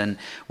we live in,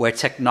 where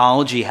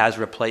technology has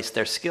replaced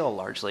their skill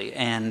largely,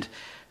 and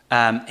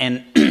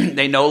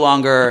they no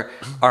longer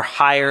are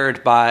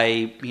hired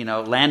by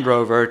Land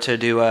Rover to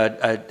do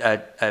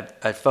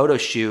a photo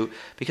shoot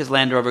because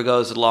Land Rover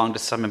goes along to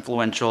some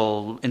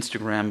influential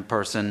Instagram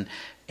person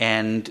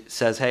and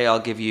says, "Hey, I'll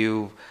give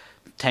you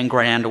 10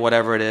 grand or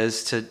whatever it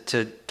is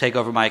to take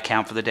over my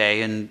account for the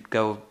day and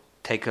go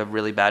take a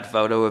really bad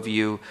photo of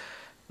you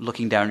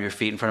looking down at your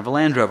feet in front of a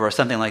Land Rover or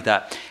something like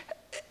that.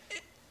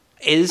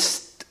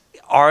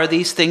 Are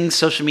these things,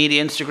 social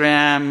media,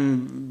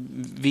 Instagram,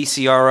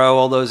 VCRO,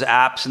 all those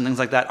apps and things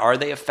like that, are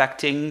they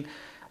affecting,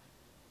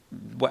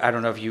 I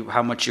don't know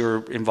how much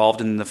you're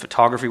involved in the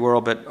photography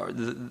world, but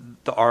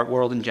the art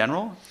world in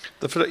general?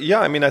 Yeah,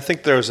 I mean, I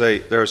think there's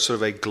sort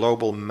of a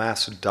global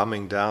mass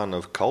dumbing down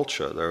of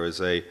culture. There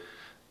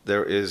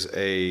is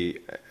a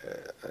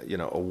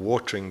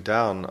watering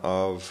down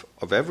of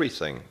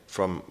everything,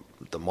 from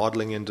the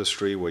modeling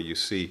industry, where you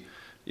see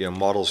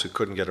models who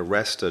couldn't get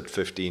arrested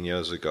 15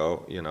 years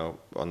ago,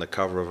 on the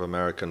cover of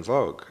American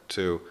Vogue,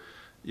 to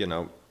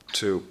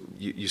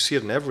you see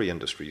it in every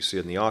industry. You see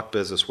it in the art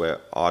business, where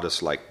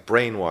artists like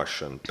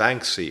Brainwash and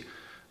Banksy,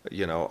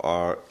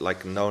 are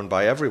like known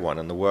by everyone,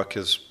 and the work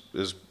is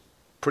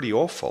pretty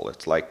awful.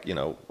 It's like,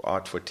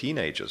 art for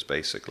teenagers,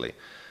 basically.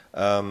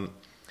 And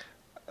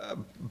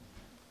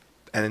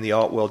in the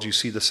art world, you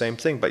see the same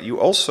thing, but you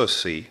also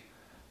see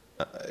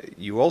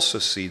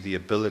the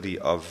ability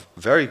of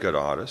very good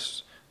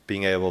artists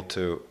being able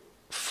to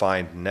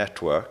find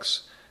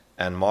networks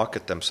and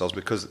market themselves,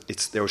 because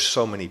there are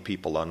so many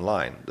people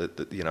online.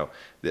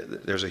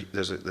 There's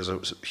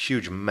a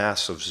huge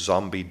mass of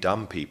zombie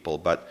dumb people,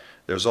 but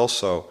there's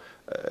also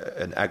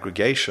an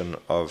aggregation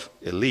of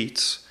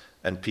elites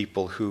and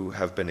people who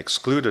have been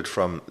excluded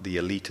from the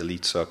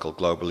elite circle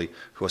globally,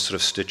 who are sort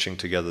of stitching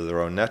together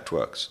their own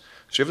networks.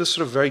 So you have this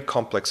sort of very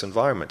complex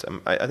environment. And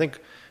I think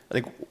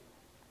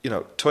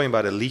talking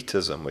about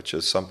elitism, which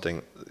is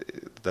something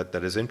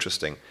that is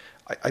interesting,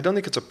 I don't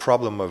think it's a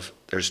problem of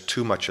there's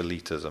too much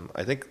elitism.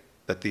 I think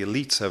that the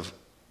elites have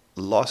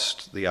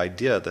lost the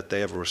idea that they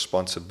have a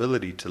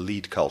responsibility to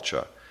lead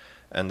culture,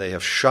 and they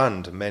have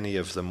shunned many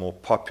of the more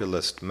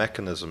populist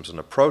mechanisms and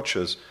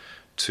approaches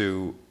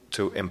to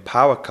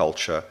empower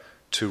culture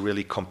to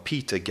really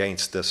compete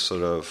against this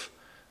sort of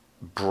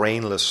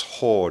brainless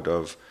horde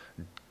of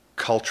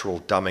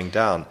cultural dumbing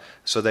down.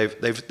 So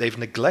they've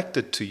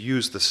neglected to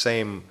use the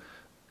same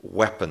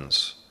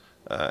weapons.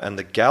 And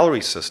the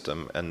gallery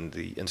system and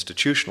the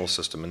institutional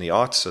system and the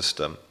art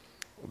system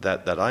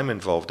that I'm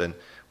involved in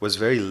was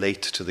very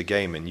late to the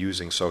game in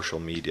using social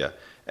media,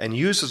 and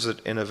uses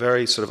it in a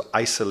very sort of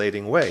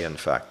isolating way. In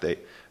fact,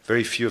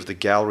 very few of the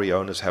gallery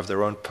owners have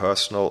their own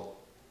personal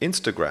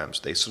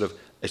Instagrams.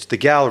 It's the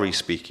gallery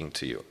speaking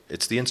to you.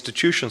 It's the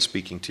institution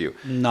speaking to you.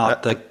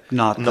 Not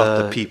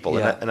the people.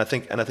 Yeah. And I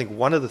think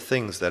one of the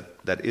things that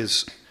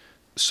is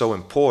so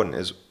important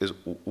is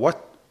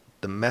what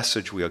the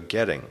message we are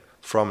getting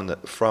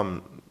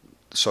from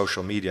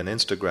social media and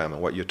Instagram,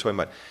 and what you're talking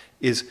about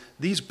is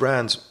these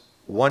brands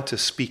want to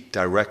speak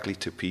directly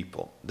to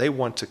people. They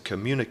want to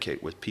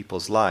communicate with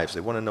people's lives.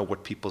 They want to know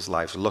what people's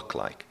lives look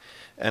like.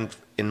 And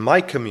in my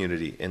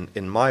community,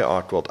 in my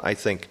art world, I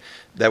think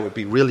that would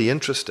be really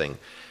interesting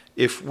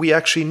if we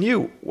actually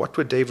knew what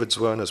were David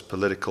Zwirner's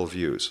political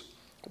views.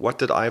 What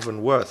did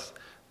Ivan Worth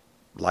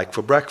like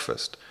for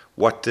breakfast?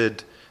 What are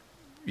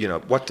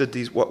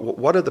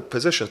the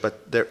positions?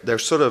 But they're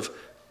sort of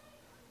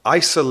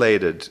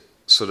isolated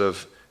sort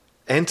of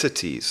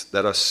entities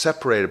that are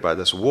separated by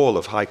this wall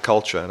of high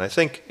culture. And I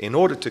think in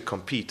order to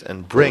compete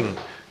and bring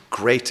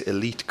great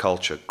elite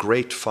culture,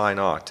 great fine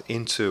art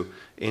into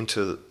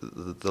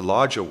the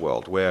larger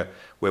world, where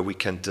we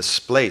can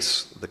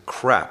displace the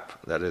crap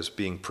that is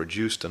being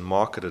produced and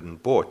marketed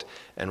and bought,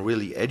 and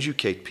really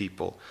educate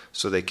people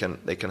so they can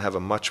have a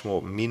much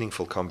more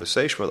meaningful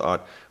conversation with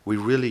art, we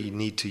really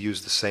need to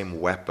use the same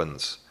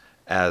weapons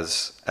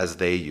as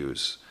they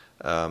use.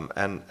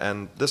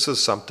 And this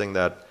is something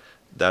that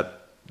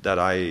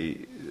I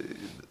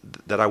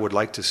would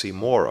like to see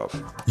more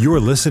of. You're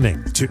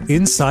listening to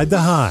Inside the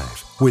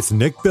Hive with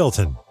Nick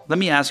Bilton. Let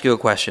me ask you a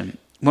question.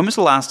 When was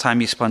the last time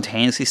you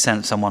spontaneously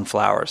sent someone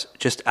flowers,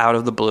 just out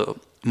of the blue?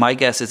 My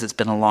guess is it's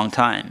been a long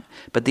time.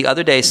 But the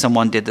other day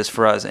someone did this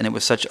for us, and it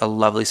was such a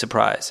lovely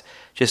surprise.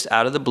 Just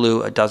out of the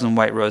blue, a dozen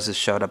white roses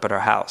showed up at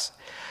our house.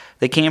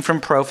 They came from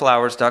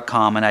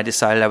proflowers.com, and I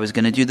decided I was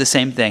going to do the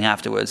same thing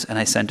afterwards, and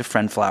I sent a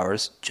friend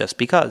flowers just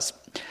because.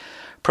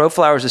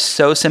 ProFlowers is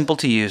so simple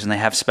to use, and they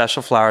have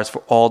special flowers for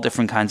all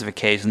different kinds of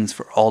occasions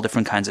for all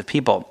different kinds of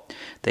people.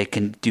 They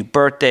can do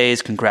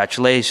birthdays,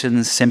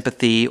 congratulations,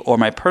 sympathy, or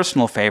my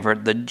personal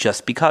favorite, the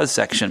just because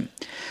section.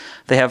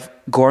 They have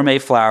gourmet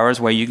flowers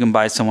where you can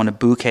buy someone a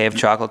bouquet of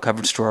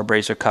chocolate-covered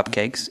strawberries or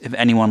cupcakes. If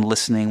anyone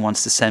listening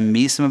wants to send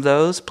me some of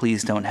those,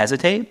 please don't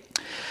hesitate.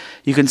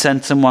 You can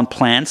send someone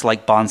plants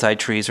like bonsai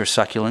trees or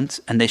succulents,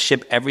 and they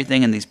ship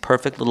everything in these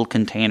perfect little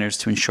containers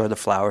to ensure the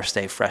flowers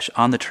stay fresh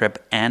on the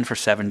trip and for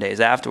 7 days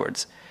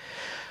afterwards.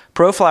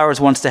 ProFlowers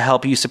wants to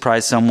help you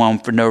surprise someone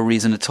for no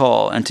reason at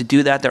all, and to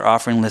do that, they're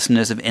offering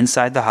listeners of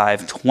Inside the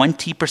Hive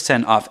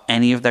 20% off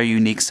any of their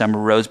unique summer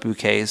rose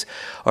bouquets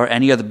or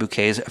any other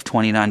bouquets of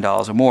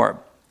 $29 or more.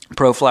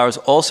 ProFlowers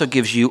also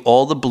gives you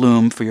all the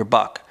bloom for your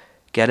buck.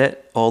 Get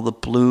it? All the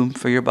bloom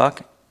for your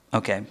buck?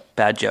 Okay,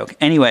 bad joke.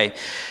 Anyway,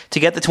 to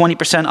get the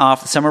 20%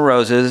 off the summer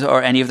roses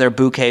or any of their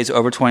bouquets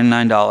over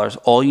 $29,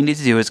 all you need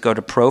to do is go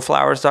to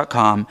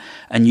proflowers.com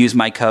and use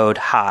my code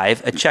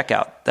HIVE at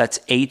checkout.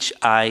 That's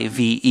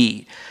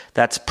HIVE.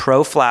 That's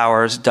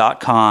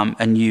proflowers.com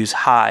and use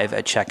HIVE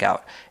at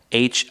checkout.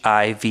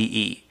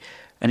 HIVE.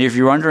 And if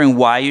you're wondering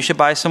why you should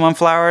buy someone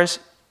flowers,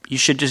 you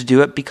should just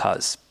do it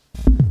because.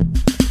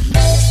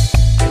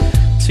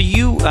 So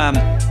you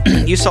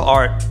sell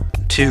art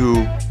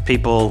to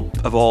people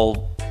of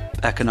all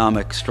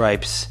economic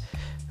stripes.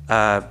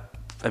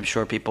 I'm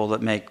sure people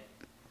that make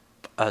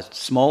a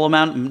nominal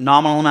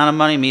amount of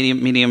money,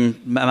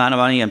 medium amount of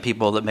money, and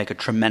people that make a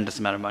tremendous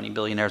amount of money,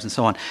 billionaires and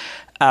so on.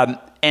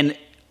 And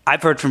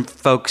I've heard from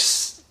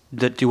folks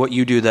that do what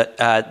you do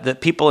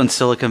that people in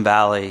Silicon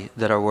Valley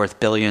that are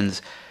worth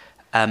billions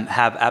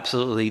have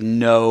absolutely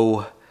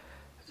no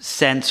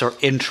sense or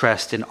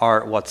interest in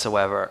art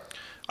whatsoever.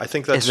 I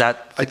think that's... Is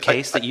that the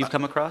case that you've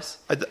come across?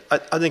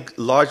 I think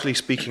largely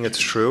speaking it's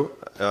true.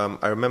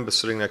 I remember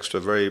sitting next to a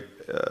very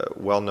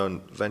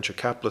well-known venture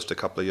capitalist a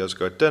couple of years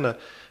ago at dinner,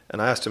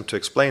 and I asked him to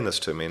explain this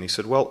to me, and he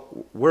said,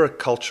 well, we're a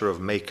culture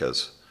of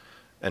makers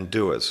and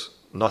doers,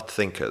 not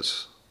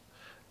thinkers.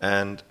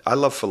 And I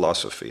love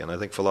philosophy, and I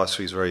think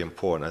philosophy is very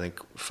important. I think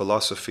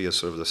philosophy is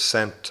sort of the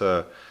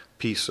center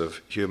piece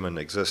of human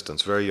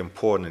existence, very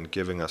important in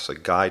giving us a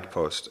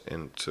guidepost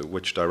into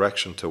which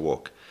direction to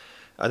walk.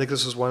 I think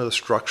this is one of the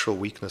structural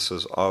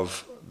weaknesses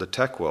of the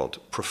tech world,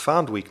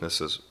 profound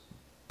weaknesses,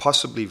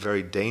 possibly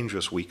very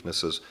dangerous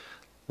weaknesses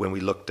when we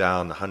look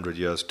down 100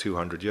 years,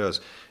 200 years,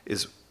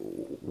 is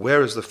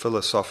where is the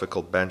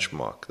philosophical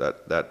benchmark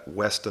that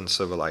Western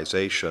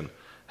civilization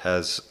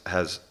has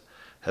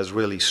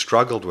really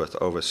struggled with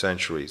over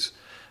centuries.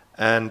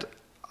 And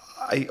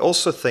I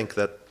also think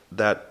that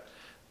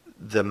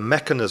the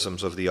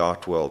mechanisms of the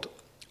art world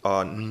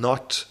are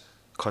not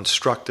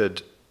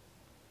constructed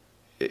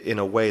in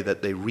a way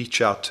that they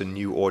reach out to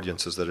new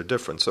audiences that are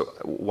different. So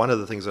one of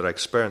the things that I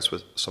experience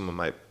with some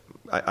of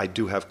I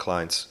do have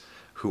clients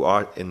who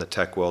are in the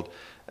tech world,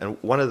 and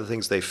one of the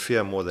things they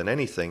fear more than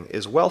anything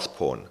is wealth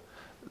porn.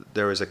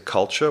 There is a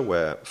culture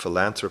where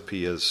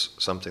philanthropy is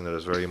something that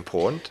is very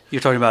important.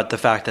 You're talking about the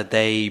fact that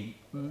they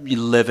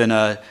live in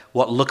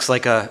what looks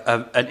like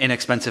an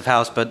inexpensive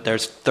house, but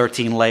there's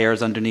 13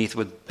 layers underneath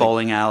with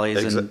bowling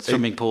alleys and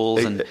swimming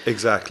pools.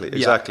 Exactly.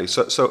 Yeah.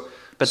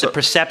 But the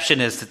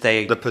perception is that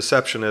they... The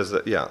perception is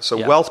that, yeah. So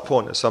yeah. Wealth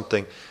porn is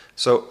something...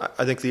 So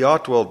I think the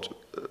art world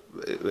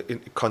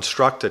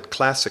constructed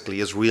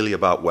classically is really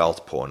about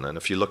wealth porn. And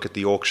if you look at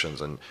the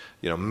auctions, and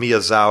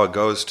Miyazawa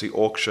goes to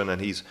auction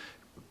and he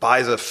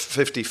buys a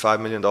 $55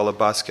 million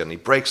basket, and he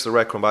breaks the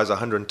record and buys a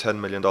 $110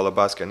 million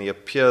basket, and he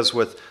appears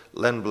with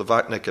Len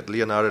Blavatnik at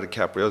Leonardo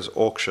DiCaprio's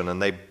auction,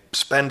 and they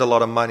spend a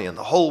lot of money, and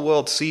the whole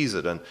world sees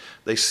it, and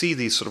they see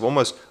these sort of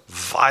almost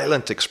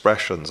violent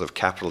expressions of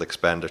capital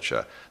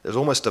expenditure. There's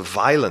almost a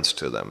violence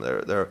to them.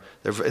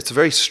 It's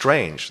very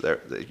strange.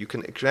 You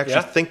can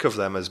actually think of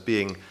them as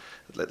being,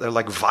 they're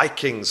like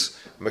Vikings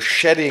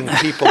macheting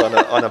people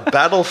on a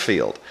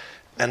battlefield,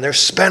 and they're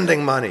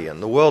spending money,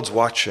 and the world's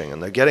watching,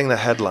 and they're getting the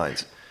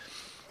headlines.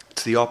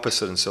 It's the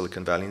opposite in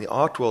Silicon Valley. And the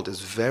art world is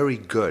very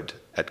good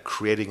at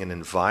creating an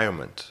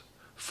environment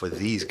for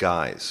these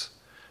guys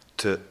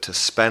to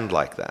spend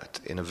like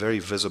that in a very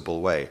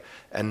visible way,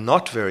 and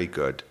not very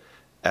good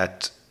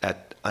at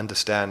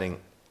understanding.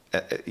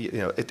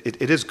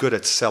 It is good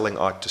at selling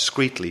art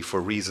discreetly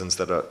for reasons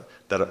that are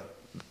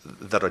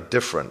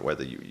different.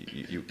 Whether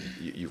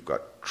you've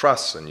got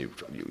trusts and you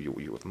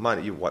have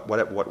money,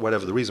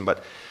 whatever the reason,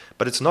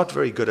 but it's not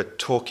very good at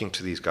talking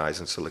to these guys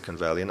in Silicon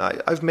Valley. And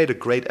I've made a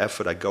great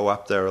effort. I go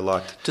up there a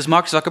lot. Does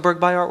Mark Zuckerberg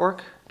buy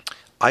artwork?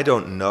 I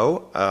don't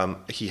know.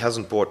 He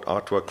hasn't bought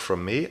artwork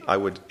from me. I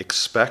would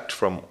expect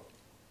from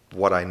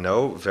what I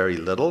know very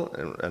little,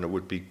 and it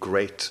would be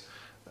great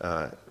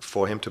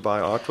for him to buy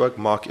artwork.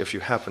 Mark, if you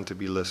happen to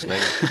be listening,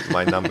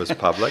 my number's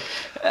public.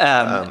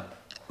 But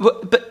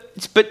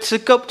to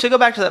go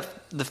back to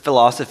the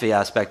philosophy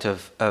aspect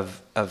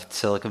of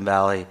Silicon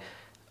Valley,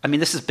 I mean,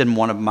 this has been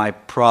one of my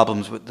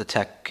problems with the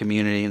tech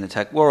community and the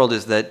tech world,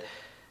 is that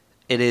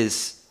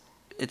it's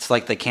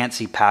like they can't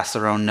see past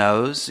their own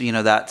nose.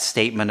 That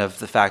statement of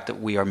the fact that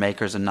we are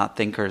makers and not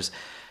thinkers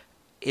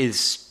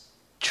is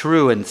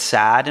true and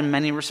sad in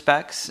many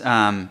respects,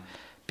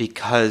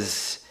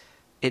 because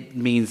it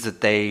means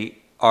that they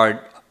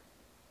are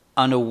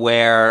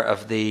unaware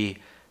of the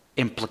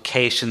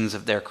implications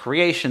of their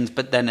creations,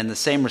 but then in the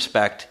same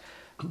respect,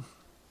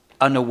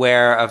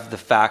 unaware of the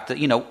fact that,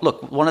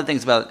 look, one of the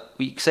things about,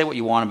 you say what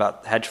you want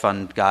about hedge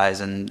fund guys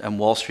and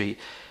Wall Street,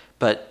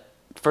 but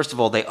first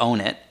of all, they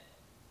own it.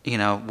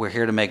 We're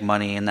here to make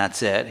money and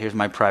that's it. Here's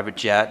my private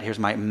jet. Here's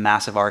my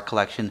massive art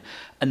collection.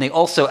 And they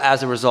also,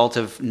 as a result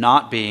of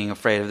not being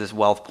afraid of this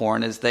wealth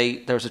porn,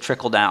 there's a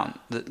trickle down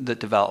that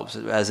develops,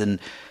 as in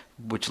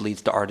which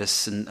leads to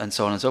artists and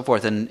so on and so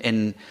forth. And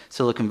in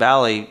Silicon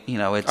Valley,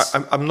 it's...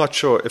 I'm not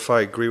sure if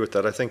I agree with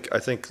that. I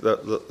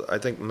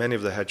think many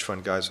of the hedge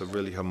fund guys have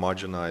really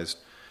homogenized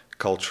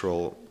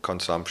cultural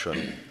consumption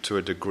to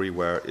a degree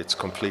where it's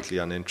completely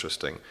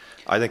uninteresting.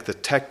 I think the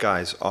tech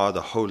guys are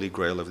the holy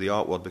grail of the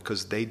art world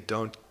because they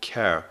don't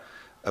care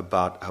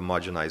about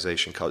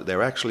homogenization culture.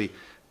 They're actually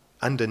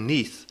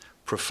underneath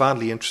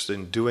profoundly interested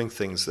in doing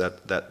things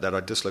that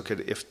are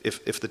dislocated.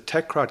 If the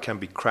tech crowd can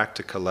be cracked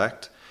to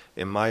collect,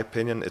 in my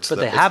opinion, But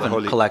they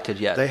haven't collected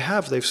yet. They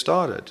have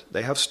started.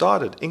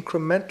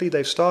 Incrementally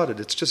they've started.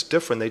 It's just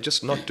different. They're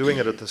just not doing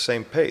it at the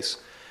same pace.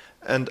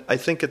 And I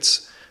think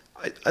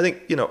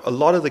a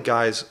lot of the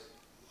guys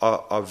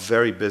are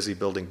very busy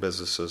building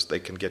businesses. They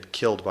can get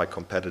killed by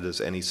competitors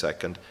any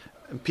second.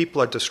 And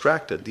people are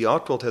distracted. The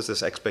art world has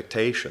this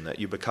expectation that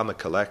you become a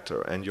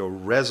collector and your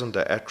raison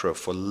d'etre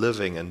for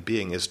living and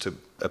being is to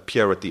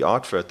appear at the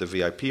art fair at the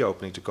VIP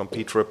opening to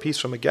compete for a piece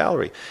from a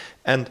gallery.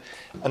 And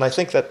I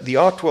think that the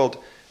art world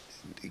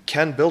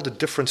can build a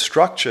different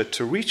structure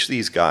to reach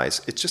these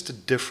guys. It's just a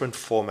different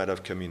format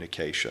of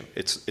communication.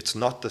 It's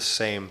not the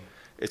same.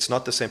 It's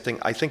not the same thing.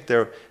 I think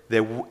there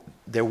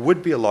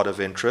would be a lot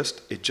of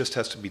interest. It just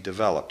has to be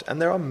developed.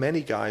 And there are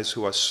many guys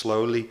who are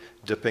slowly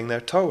dipping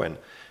their toe in.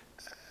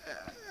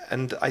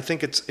 And I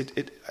think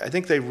I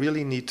think they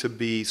really need to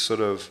be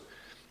sort of.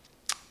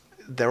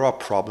 There are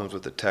problems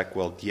with the tech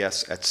world.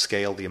 Yes, at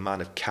scale, the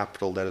amount of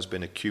capital that has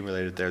been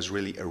accumulated there is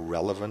really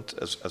irrelevant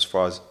as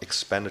far as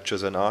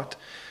expenditures in art.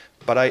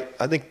 But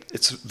I think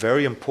it's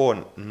very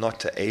important not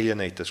to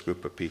alienate this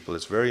group of people.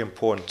 It's very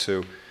important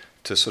to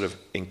sort of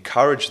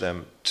encourage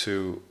them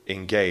to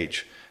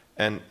engage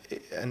and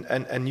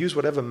use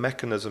whatever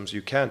mechanisms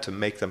you can to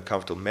make them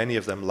comfortable. Many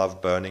of them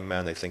love Burning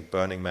Man. They think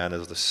Burning Man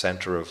is the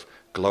center of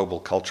global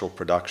cultural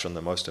production,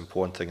 the most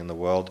important thing in the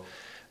world.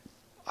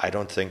 I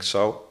don't think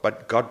so,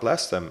 but God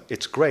bless them.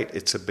 It's great.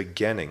 It's a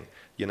beginning.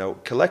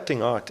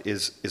 Collecting art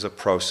is a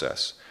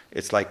process.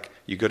 It's like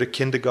you go to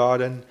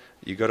kindergarten,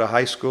 you go to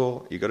high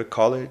school, you go to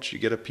college, you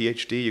get a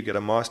PhD, you get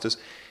a master's.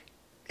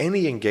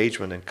 Any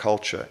engagement in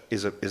culture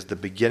is the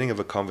beginning of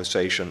a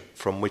conversation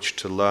from which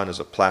to learn as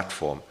a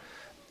platform.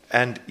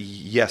 And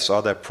yes,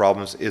 are there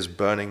problems? Is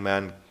Burning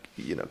Man,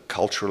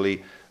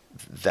 culturally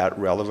that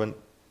relevant?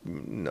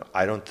 No,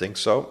 I don't think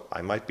so.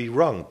 I might be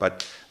wrong,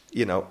 but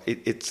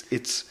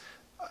it's.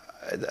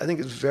 I think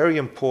it's very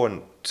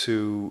important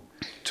to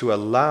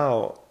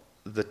allow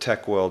the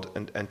tech world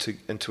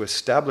and to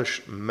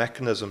establish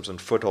mechanisms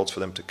and footholds for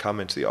them to come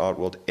into the art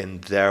world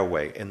in their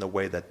way, in the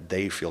way that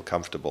they feel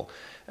comfortable.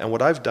 And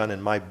what I've done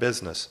in my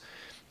business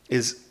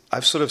is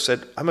I've sort of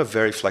said, I'm a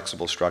very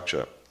flexible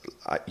structure.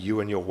 You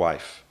and your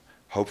wife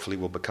hopefully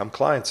will become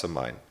clients of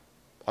mine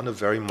on a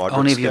very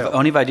moderate scale.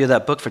 Only if I do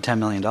that book for $10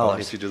 million.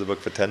 Only if you do the book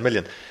for $10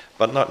 million.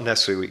 But not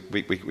necessarily,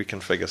 we can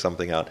figure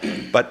something out.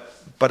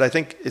 But I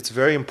think it's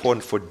very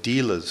important for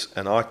dealers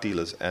and art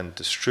dealers and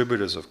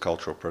distributors of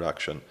cultural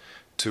production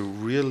to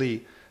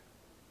really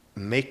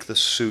make the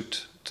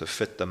suit to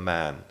fit the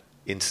man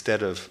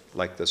instead of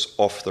like this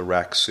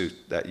off-the-rack suit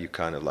that you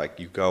kind of like,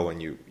 you go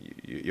and you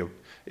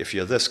if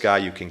you're this guy,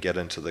 you can get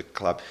into the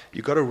club.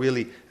 You got to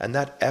really, and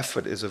that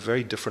effort is a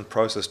very different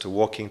process to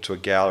walking to a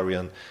gallery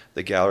and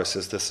the gallery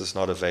says, this is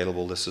not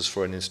available, this is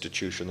for an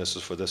institution, this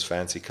is for this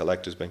fancy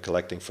collector who's been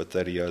collecting for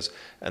 30 years,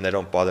 and they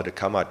don't bother to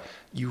come out.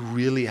 You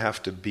really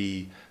have to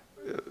be,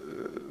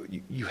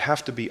 you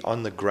have to be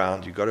on the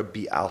ground, you got to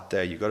be out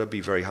there, you got to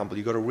be very humble,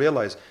 you got to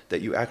realize that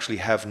you actually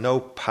have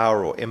no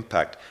power or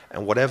impact,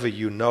 and whatever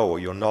you know or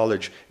your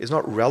knowledge is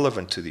not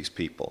relevant to these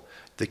people.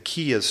 The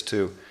key is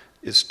to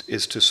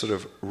sort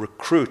of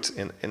recruit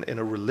in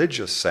a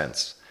religious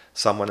sense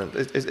someone.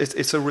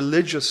 It's a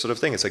religious sort of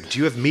thing. It's like, do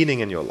you have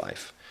meaning in your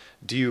life?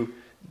 Do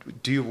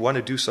you want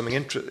to do something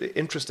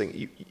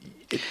interesting?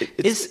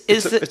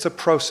 It's a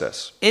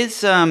process.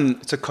 It's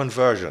a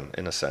conversion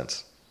in a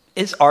sense.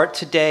 Is art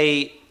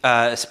today,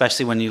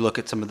 especially when you look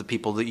at some of the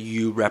people that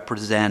you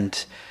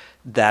represent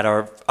that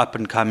are up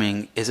and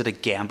coming, is it a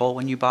gamble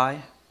when you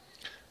buy?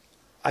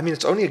 I mean,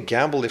 it's only a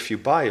gamble if you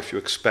buy, if you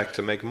expect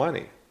to make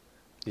money.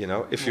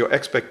 If your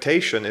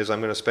expectation is I'm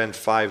going to spend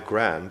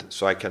 $5,000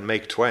 so I can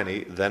make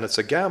 20, then it's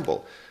a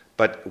gamble.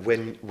 But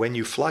when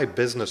you fly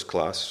business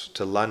class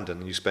to London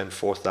and you spend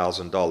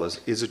 $4,000,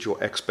 is it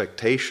your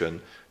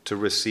expectation to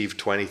receive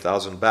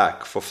 $20,000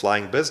 back for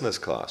flying business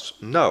class?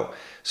 No.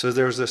 So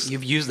there's this.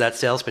 You've used that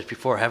sales pitch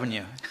before, haven't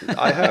you?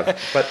 I have,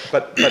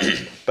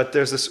 but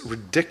there's this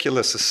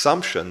ridiculous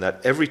assumption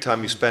that every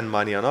time you spend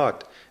money on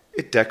art,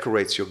 it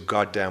decorates your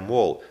goddamn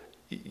wall.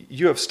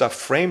 You have stuff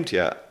framed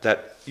here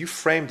that you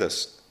framed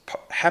this.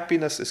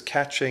 Happiness is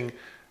catching.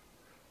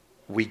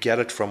 We get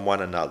it from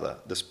one another.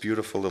 This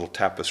beautiful little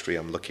tapestry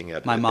I'm looking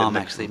at. My mom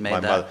actually made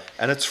that. Mother,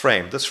 and it's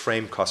framed. This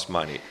frame cost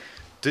money.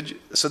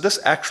 So this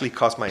actually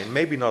cost money,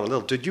 maybe not a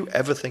little. Did you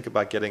ever think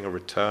about getting a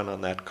return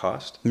on that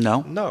cost?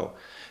 No. No.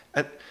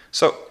 And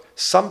so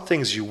some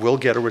things you will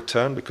get a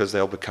return because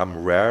they'll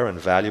become rare and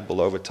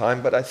valuable over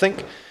time. But I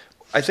think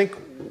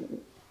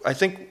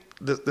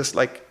this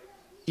like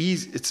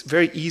it's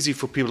very easy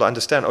for people to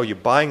understand, oh, you're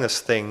buying this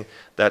thing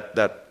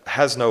that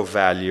has no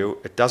value,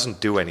 it doesn't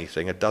do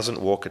anything, it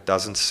doesn't walk, it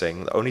doesn't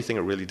sing, the only thing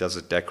it really does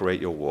is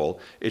decorate your wall,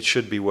 it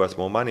should be worth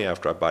more money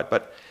after I buy it.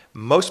 But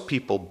most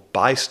people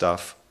buy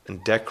stuff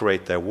and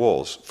decorate their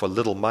walls for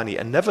little money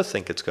and never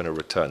think it's going to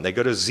return. They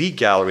go to Z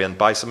Gallery and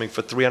buy something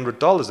for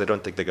 $300, they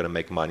don't think they're going to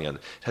make money on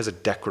it. It has a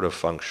decorative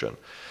function.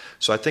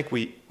 So I think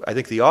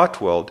the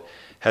art world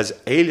has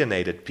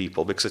alienated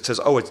people because it says,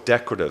 oh, it's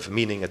decorative,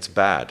 meaning it's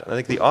bad. And I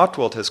think the art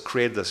world has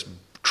created this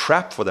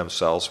trap for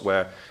themselves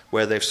where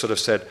they've sort of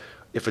said,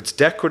 if it's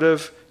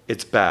decorative,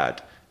 it's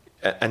bad.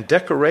 And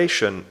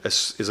decoration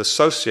is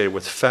associated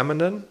with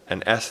feminine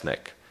and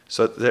ethnic.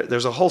 So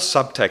there's a whole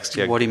subtext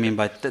here. What do you mean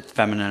by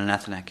feminine and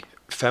ethnic?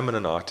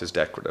 Feminine art is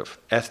decorative.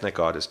 Ethnic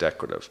art is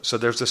decorative. So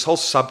there's this whole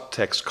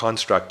subtext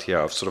construct here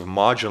of sort of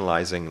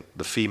marginalizing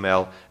the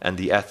female and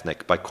the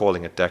ethnic by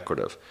calling it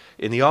decorative.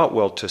 In the art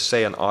world, to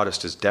say an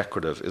artist is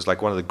decorative is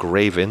like one of the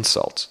grave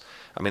insults.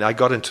 I mean, I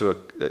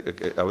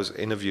was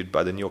interviewed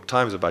by the New York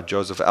Times about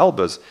Joseph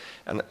Elbers,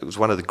 and it was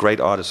one of the great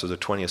artists of the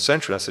 20th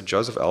century. And I said,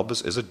 Joseph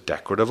Elbers is a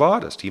decorative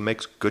artist. He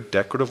makes good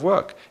decorative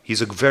work.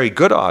 He's a very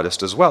good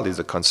artist as well. He's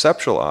a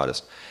conceptual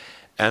artist.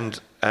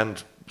 And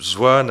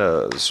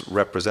Zwirner's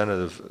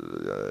representative,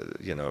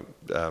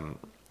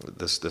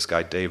 this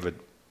guy David,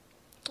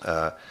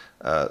 I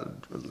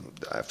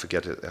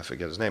forget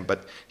his name,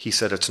 but he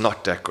said it's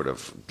not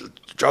decorative.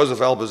 Joseph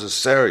Elbers is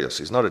serious.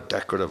 He's not a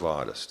decorative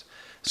artist.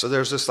 So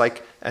there's this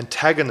like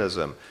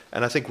antagonism,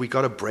 and I think we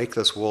got to break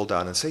this wall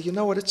down and say, you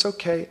know what, it's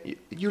okay.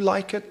 You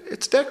like it,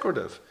 it's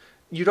decorative.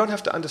 You don't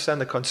have to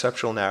understand the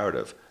conceptual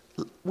narrative.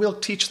 We'll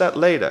teach that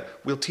later.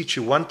 We'll teach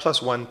you 1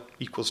 + 1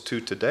 = 2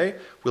 today.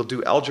 We'll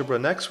do algebra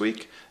next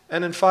week,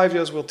 and in 5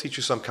 years we'll teach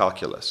you some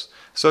calculus.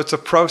 So it's a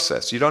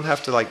process. You don't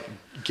have to like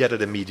get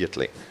it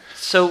immediately.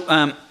 So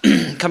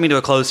coming to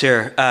a close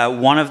here,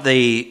 one of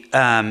the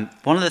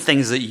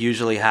things that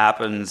usually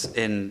happens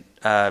in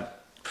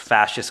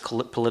fascist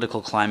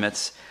political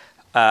climates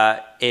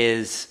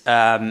is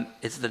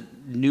that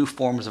new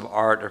forms of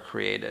art are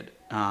created,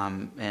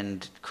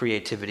 and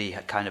creativity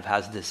kind of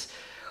has this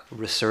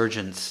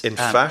resurgence in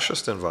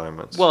fascist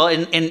environments. Well,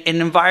 in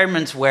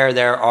environments where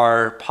there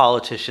are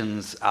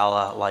politicians a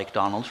la like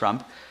Donald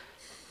Trump.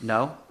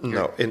 No?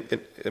 No.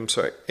 I'm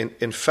sorry.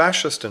 In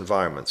fascist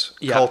environments,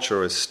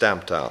 culture is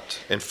stamped out.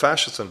 In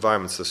fascist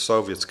environments, the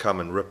Soviets come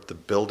and rip the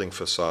building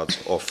facades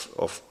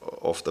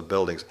off the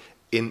buildings.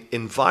 In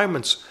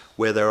environments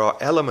where there are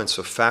elements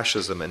of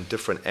fascism and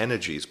different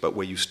energies, but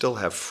where you still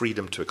have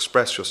freedom to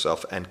express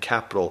yourself and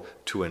capital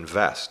to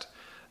invest,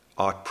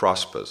 art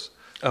prospers.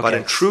 Okay. But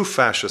in true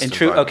fascist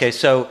environments... Okay,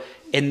 so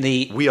in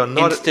the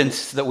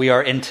instance that we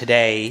are in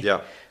today,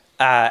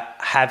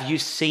 have you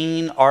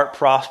seen art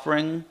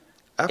prospering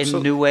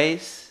in new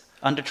ways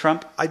under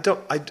Trump? I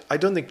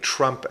don't think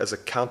Trump as a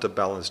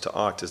counterbalance to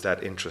art is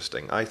that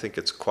interesting. I think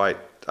it's quite...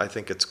 But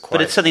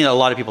it's something that a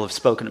lot of people have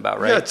spoken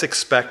about, right? Yeah, it's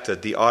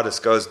expected. The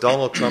artist goes,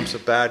 Donald Trump's a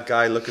bad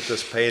guy, look at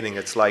this painting.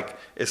 It's like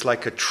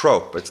a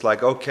trope. It's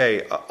like,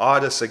 okay,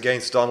 artists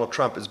against Donald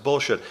Trump is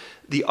bullshit.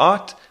 The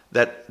art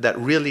that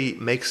really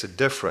makes a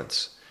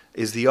difference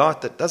is the art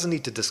that doesn't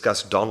need to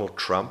discuss Donald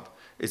Trump.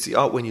 It's the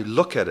art when you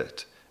look at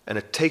it and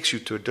it takes you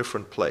to a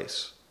different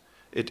place.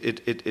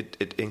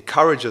 It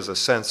encourages a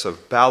sense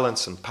of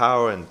balance and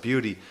power and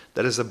beauty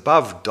that is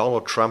above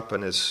Donald Trump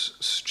and his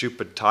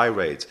stupid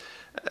tirades.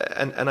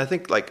 And I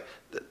think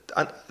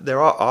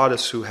there are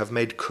artists who have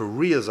made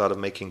careers out of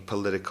making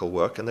political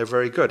work, and they're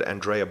very good.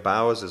 Andrea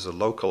Bowers is a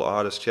local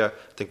artist here,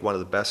 I think one of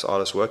the best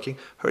artists working.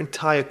 Her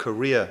entire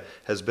career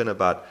has been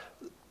about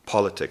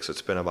politics.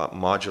 It's been about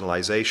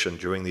marginalization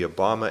during the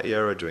Obama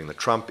era, during the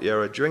Trump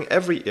era, during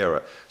every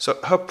era. So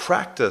her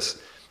practice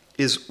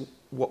is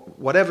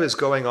whatever is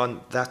going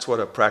on, that's what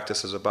her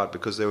practice is about,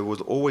 because there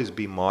will always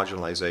be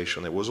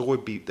marginalization. There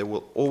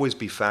will always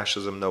be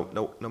fascism,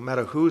 no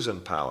matter who's in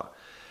power.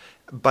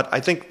 But I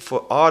think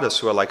for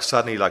artists who are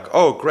suddenly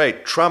oh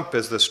great, Trump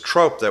is this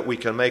trope that we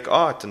can make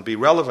art and be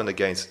relevant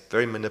against,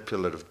 very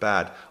manipulative,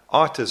 bad.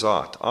 Art is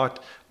art. Art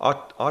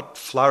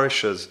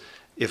flourishes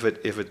if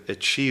it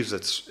achieves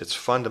its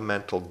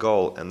fundamental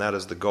goal, and that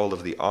is the goal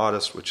of the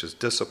artist, which is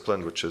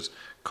disciplined, which is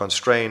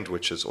constrained,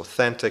 which is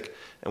authentic,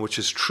 and which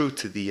is true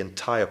to the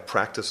entire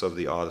practice of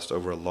the artist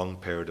over a long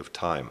period of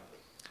time.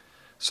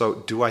 So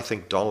do I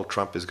think Donald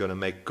Trump is going to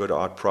make good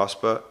art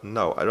prosper?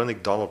 No, I don't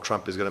think Donald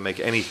Trump is going to make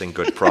anything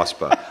good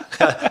prosper,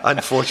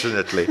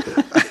 unfortunately.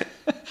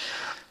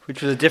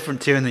 Which was a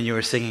different tune than you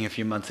were singing a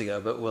few months ago,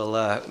 but we'll...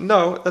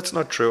 No, that's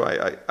not true.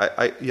 I'm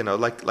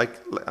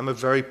a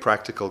very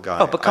practical guy.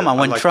 Oh, but come on,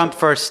 when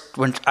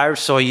I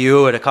saw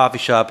you at a coffee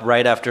shop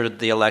right after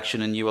the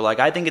election, and you were like,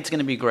 I think it's going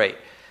to be great.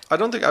 I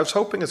was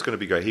hoping it's going to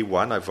be great. He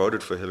won. I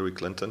voted for Hillary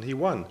Clinton. He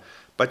won.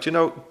 But,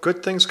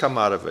 good things come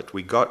out of it.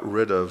 We got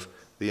rid of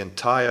the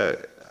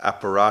entire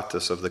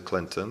apparatus of the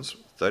Clintons,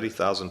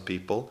 30,000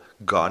 people,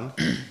 gone.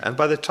 And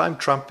by the time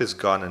Trump is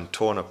gone and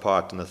torn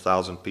apart in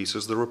 1,000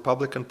 pieces, the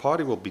Republican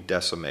Party will be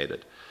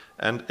decimated.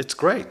 And it's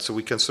great. So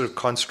we can sort of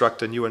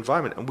construct a new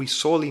environment. And we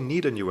sorely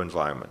need a new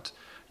environment.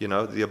 You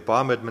know, the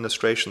Obama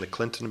administration, the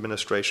Clinton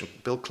administration,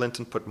 Bill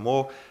Clinton put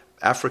more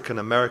African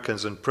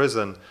Americans in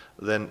prison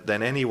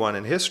than anyone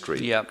in history.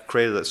 Yep.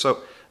 Created it. So,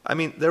 I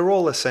mean, they're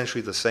all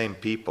essentially the same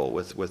people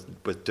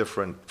with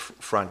different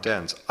front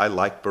ends. I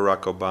like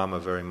Barack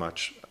Obama very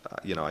much.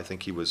 You know, I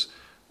think he was.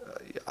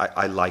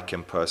 I like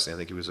him personally. I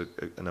think he was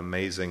an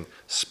amazing,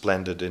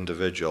 splendid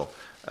individual,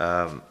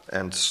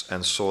 and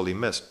sorely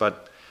missed.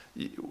 But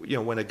you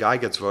know, when a guy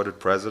gets voted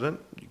president,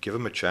 you give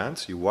him a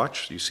chance. You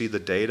watch, you see the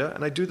data,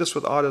 and I do this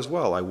with art as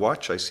well. I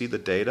watch, I see the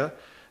data.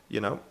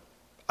 You know,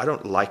 I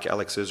don't like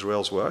Alex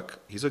Israel's work.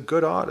 He's a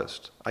good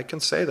artist. I can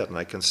say that, and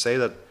I can say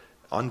that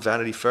on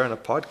Vanity Fair in a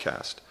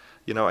podcast.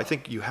 You know, I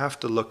think you have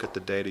to look at the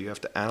data. You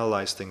have to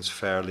analyze things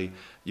fairly.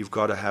 You've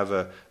got to have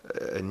a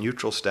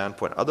neutral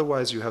standpoint.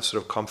 Otherwise, you have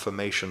sort of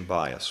confirmation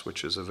bias,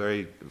 which is a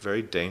very,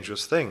 very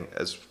dangerous thing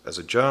as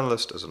a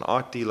journalist, as an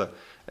art dealer,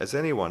 as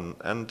anyone.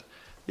 And,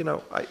 you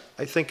know,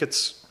 I think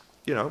it's,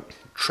 you know,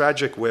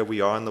 tragic where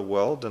we are in the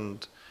world,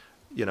 and,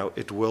 you know,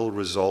 it will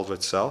resolve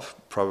itself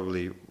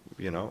probably,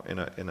 you know,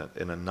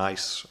 in a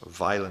nice,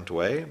 violent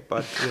way.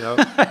 But, you know,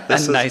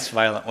 nice,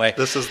 violent way.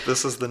 This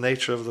is the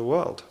nature of the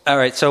world. All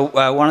right. So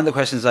one of the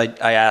questions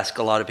I ask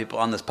a lot of people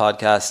on this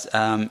podcast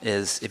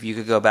is, if you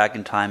could go back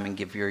in time and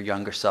give your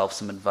younger self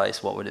some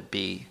advice, what would it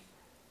be?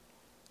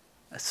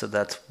 So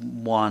that's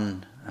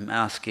one. I'm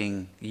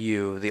asking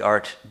you, the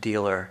art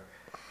dealer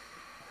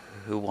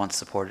who once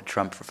supported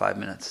Trump for 5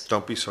 minutes.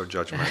 Don't be so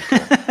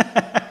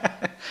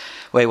judgmental.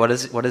 Wait, what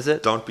is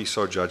it? Don't be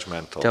so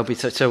judgmental. Don't be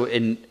so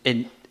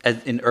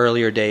in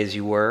earlier days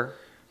you were,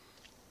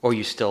 or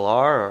you still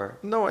are, or?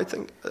 No, I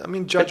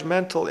mean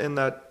judgmental in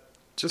that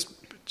just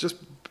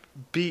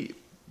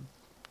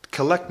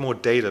collect more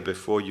data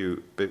before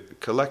you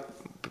collect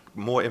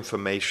more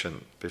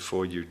information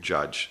before you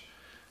judge.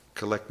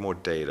 Collect more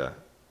data,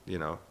 you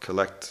know,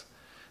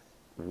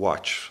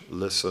 watch,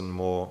 listen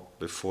more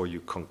before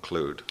you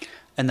conclude.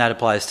 And that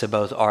applies to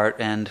both art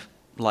and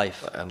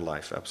life. And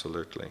life,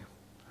 absolutely.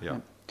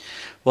 Yeah.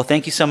 Well,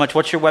 thank you so much.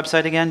 What's your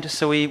website again, just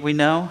so we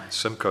know?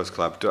 Simcoe's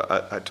Club. Do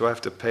I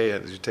have to pay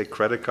it? Do you take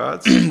credit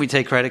cards? We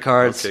take credit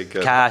cards, okay,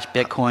 good. Cash,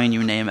 Bitcoin,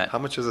 you name it. How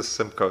much is a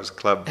Simcoe's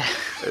Club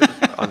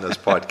on this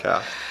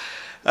podcast?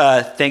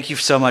 Thank you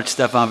so much,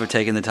 Stefan, for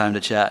taking the time to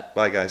chat.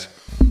 Bye, guys.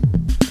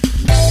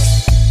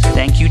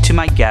 Thank you to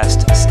my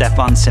guest,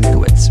 Stefan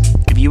Simchowitz.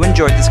 If you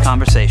enjoyed this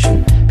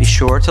conversation, be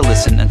sure to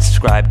listen and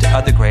subscribe to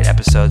other great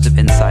episodes of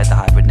Inside the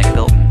Hive with Nick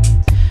Bilton.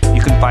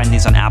 You can find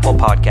these on Apple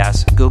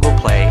Podcasts, Google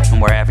Play,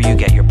 and wherever you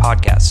get your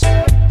podcasts.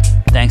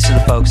 Thanks to the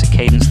folks at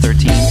Cadence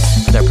 13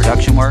 for their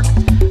production work,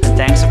 and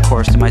thanks, of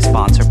course, to my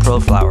sponsor,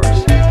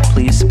 ProFlowers.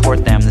 Please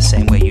support them the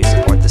same way you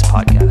support this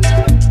podcast.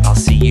 I'll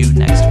see you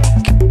next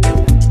week.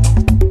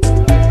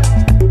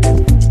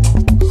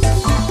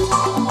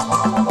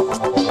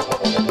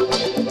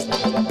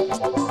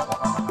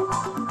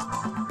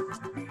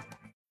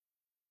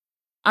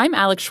 I'm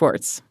Alex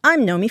Schwartz.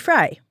 I'm Nomi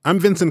Fry. I'm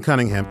Vincent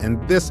Cunningham,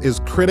 and this is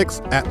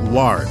Critics at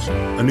Large,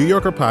 a New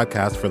Yorker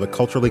podcast for the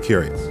culturally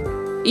curious.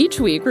 Each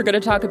week, we're going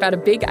to talk about a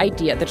big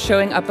idea that's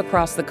showing up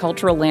across the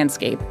cultural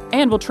landscape,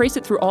 and we'll trace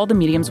it through all the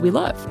mediums we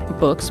love: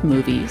 books,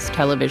 movies,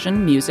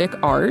 television, music,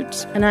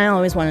 art. And I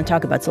always want to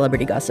talk about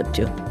celebrity gossip,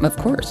 too. Of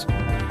course.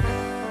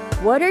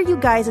 What are you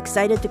guys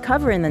excited to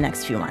cover in the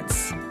next few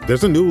months?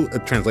 There's a new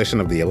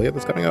translation of the Iliad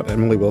that's coming out,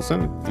 Emily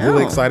Wilson.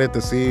 Really excited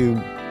to see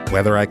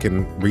whether I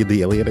can read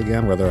the Iliad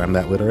again, whether I'm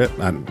that literate.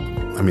 I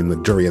mean,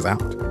 the jury is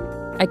out.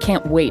 I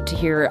can't wait to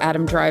hear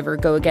Adam Driver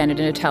go again in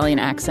an Italian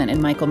accent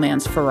in Michael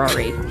Mann's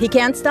Ferrari. He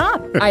can't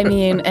stop. I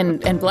mean,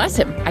 and bless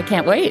him. I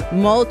can't wait.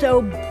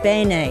 Molto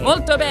bene.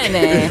 Molto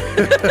bene.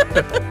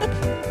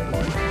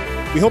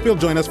 We hope you'll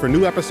join us for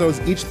new episodes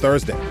each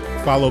Thursday.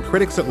 Follow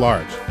Critics at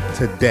Large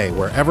today,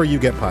 wherever you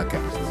get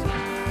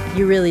podcasts.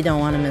 You really don't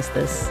want to miss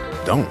this.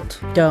 Don't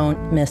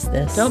miss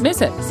this. Don't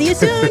miss it. See you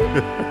soon.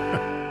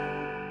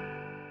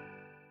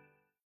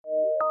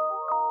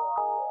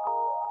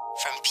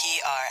 From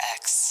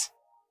PRX.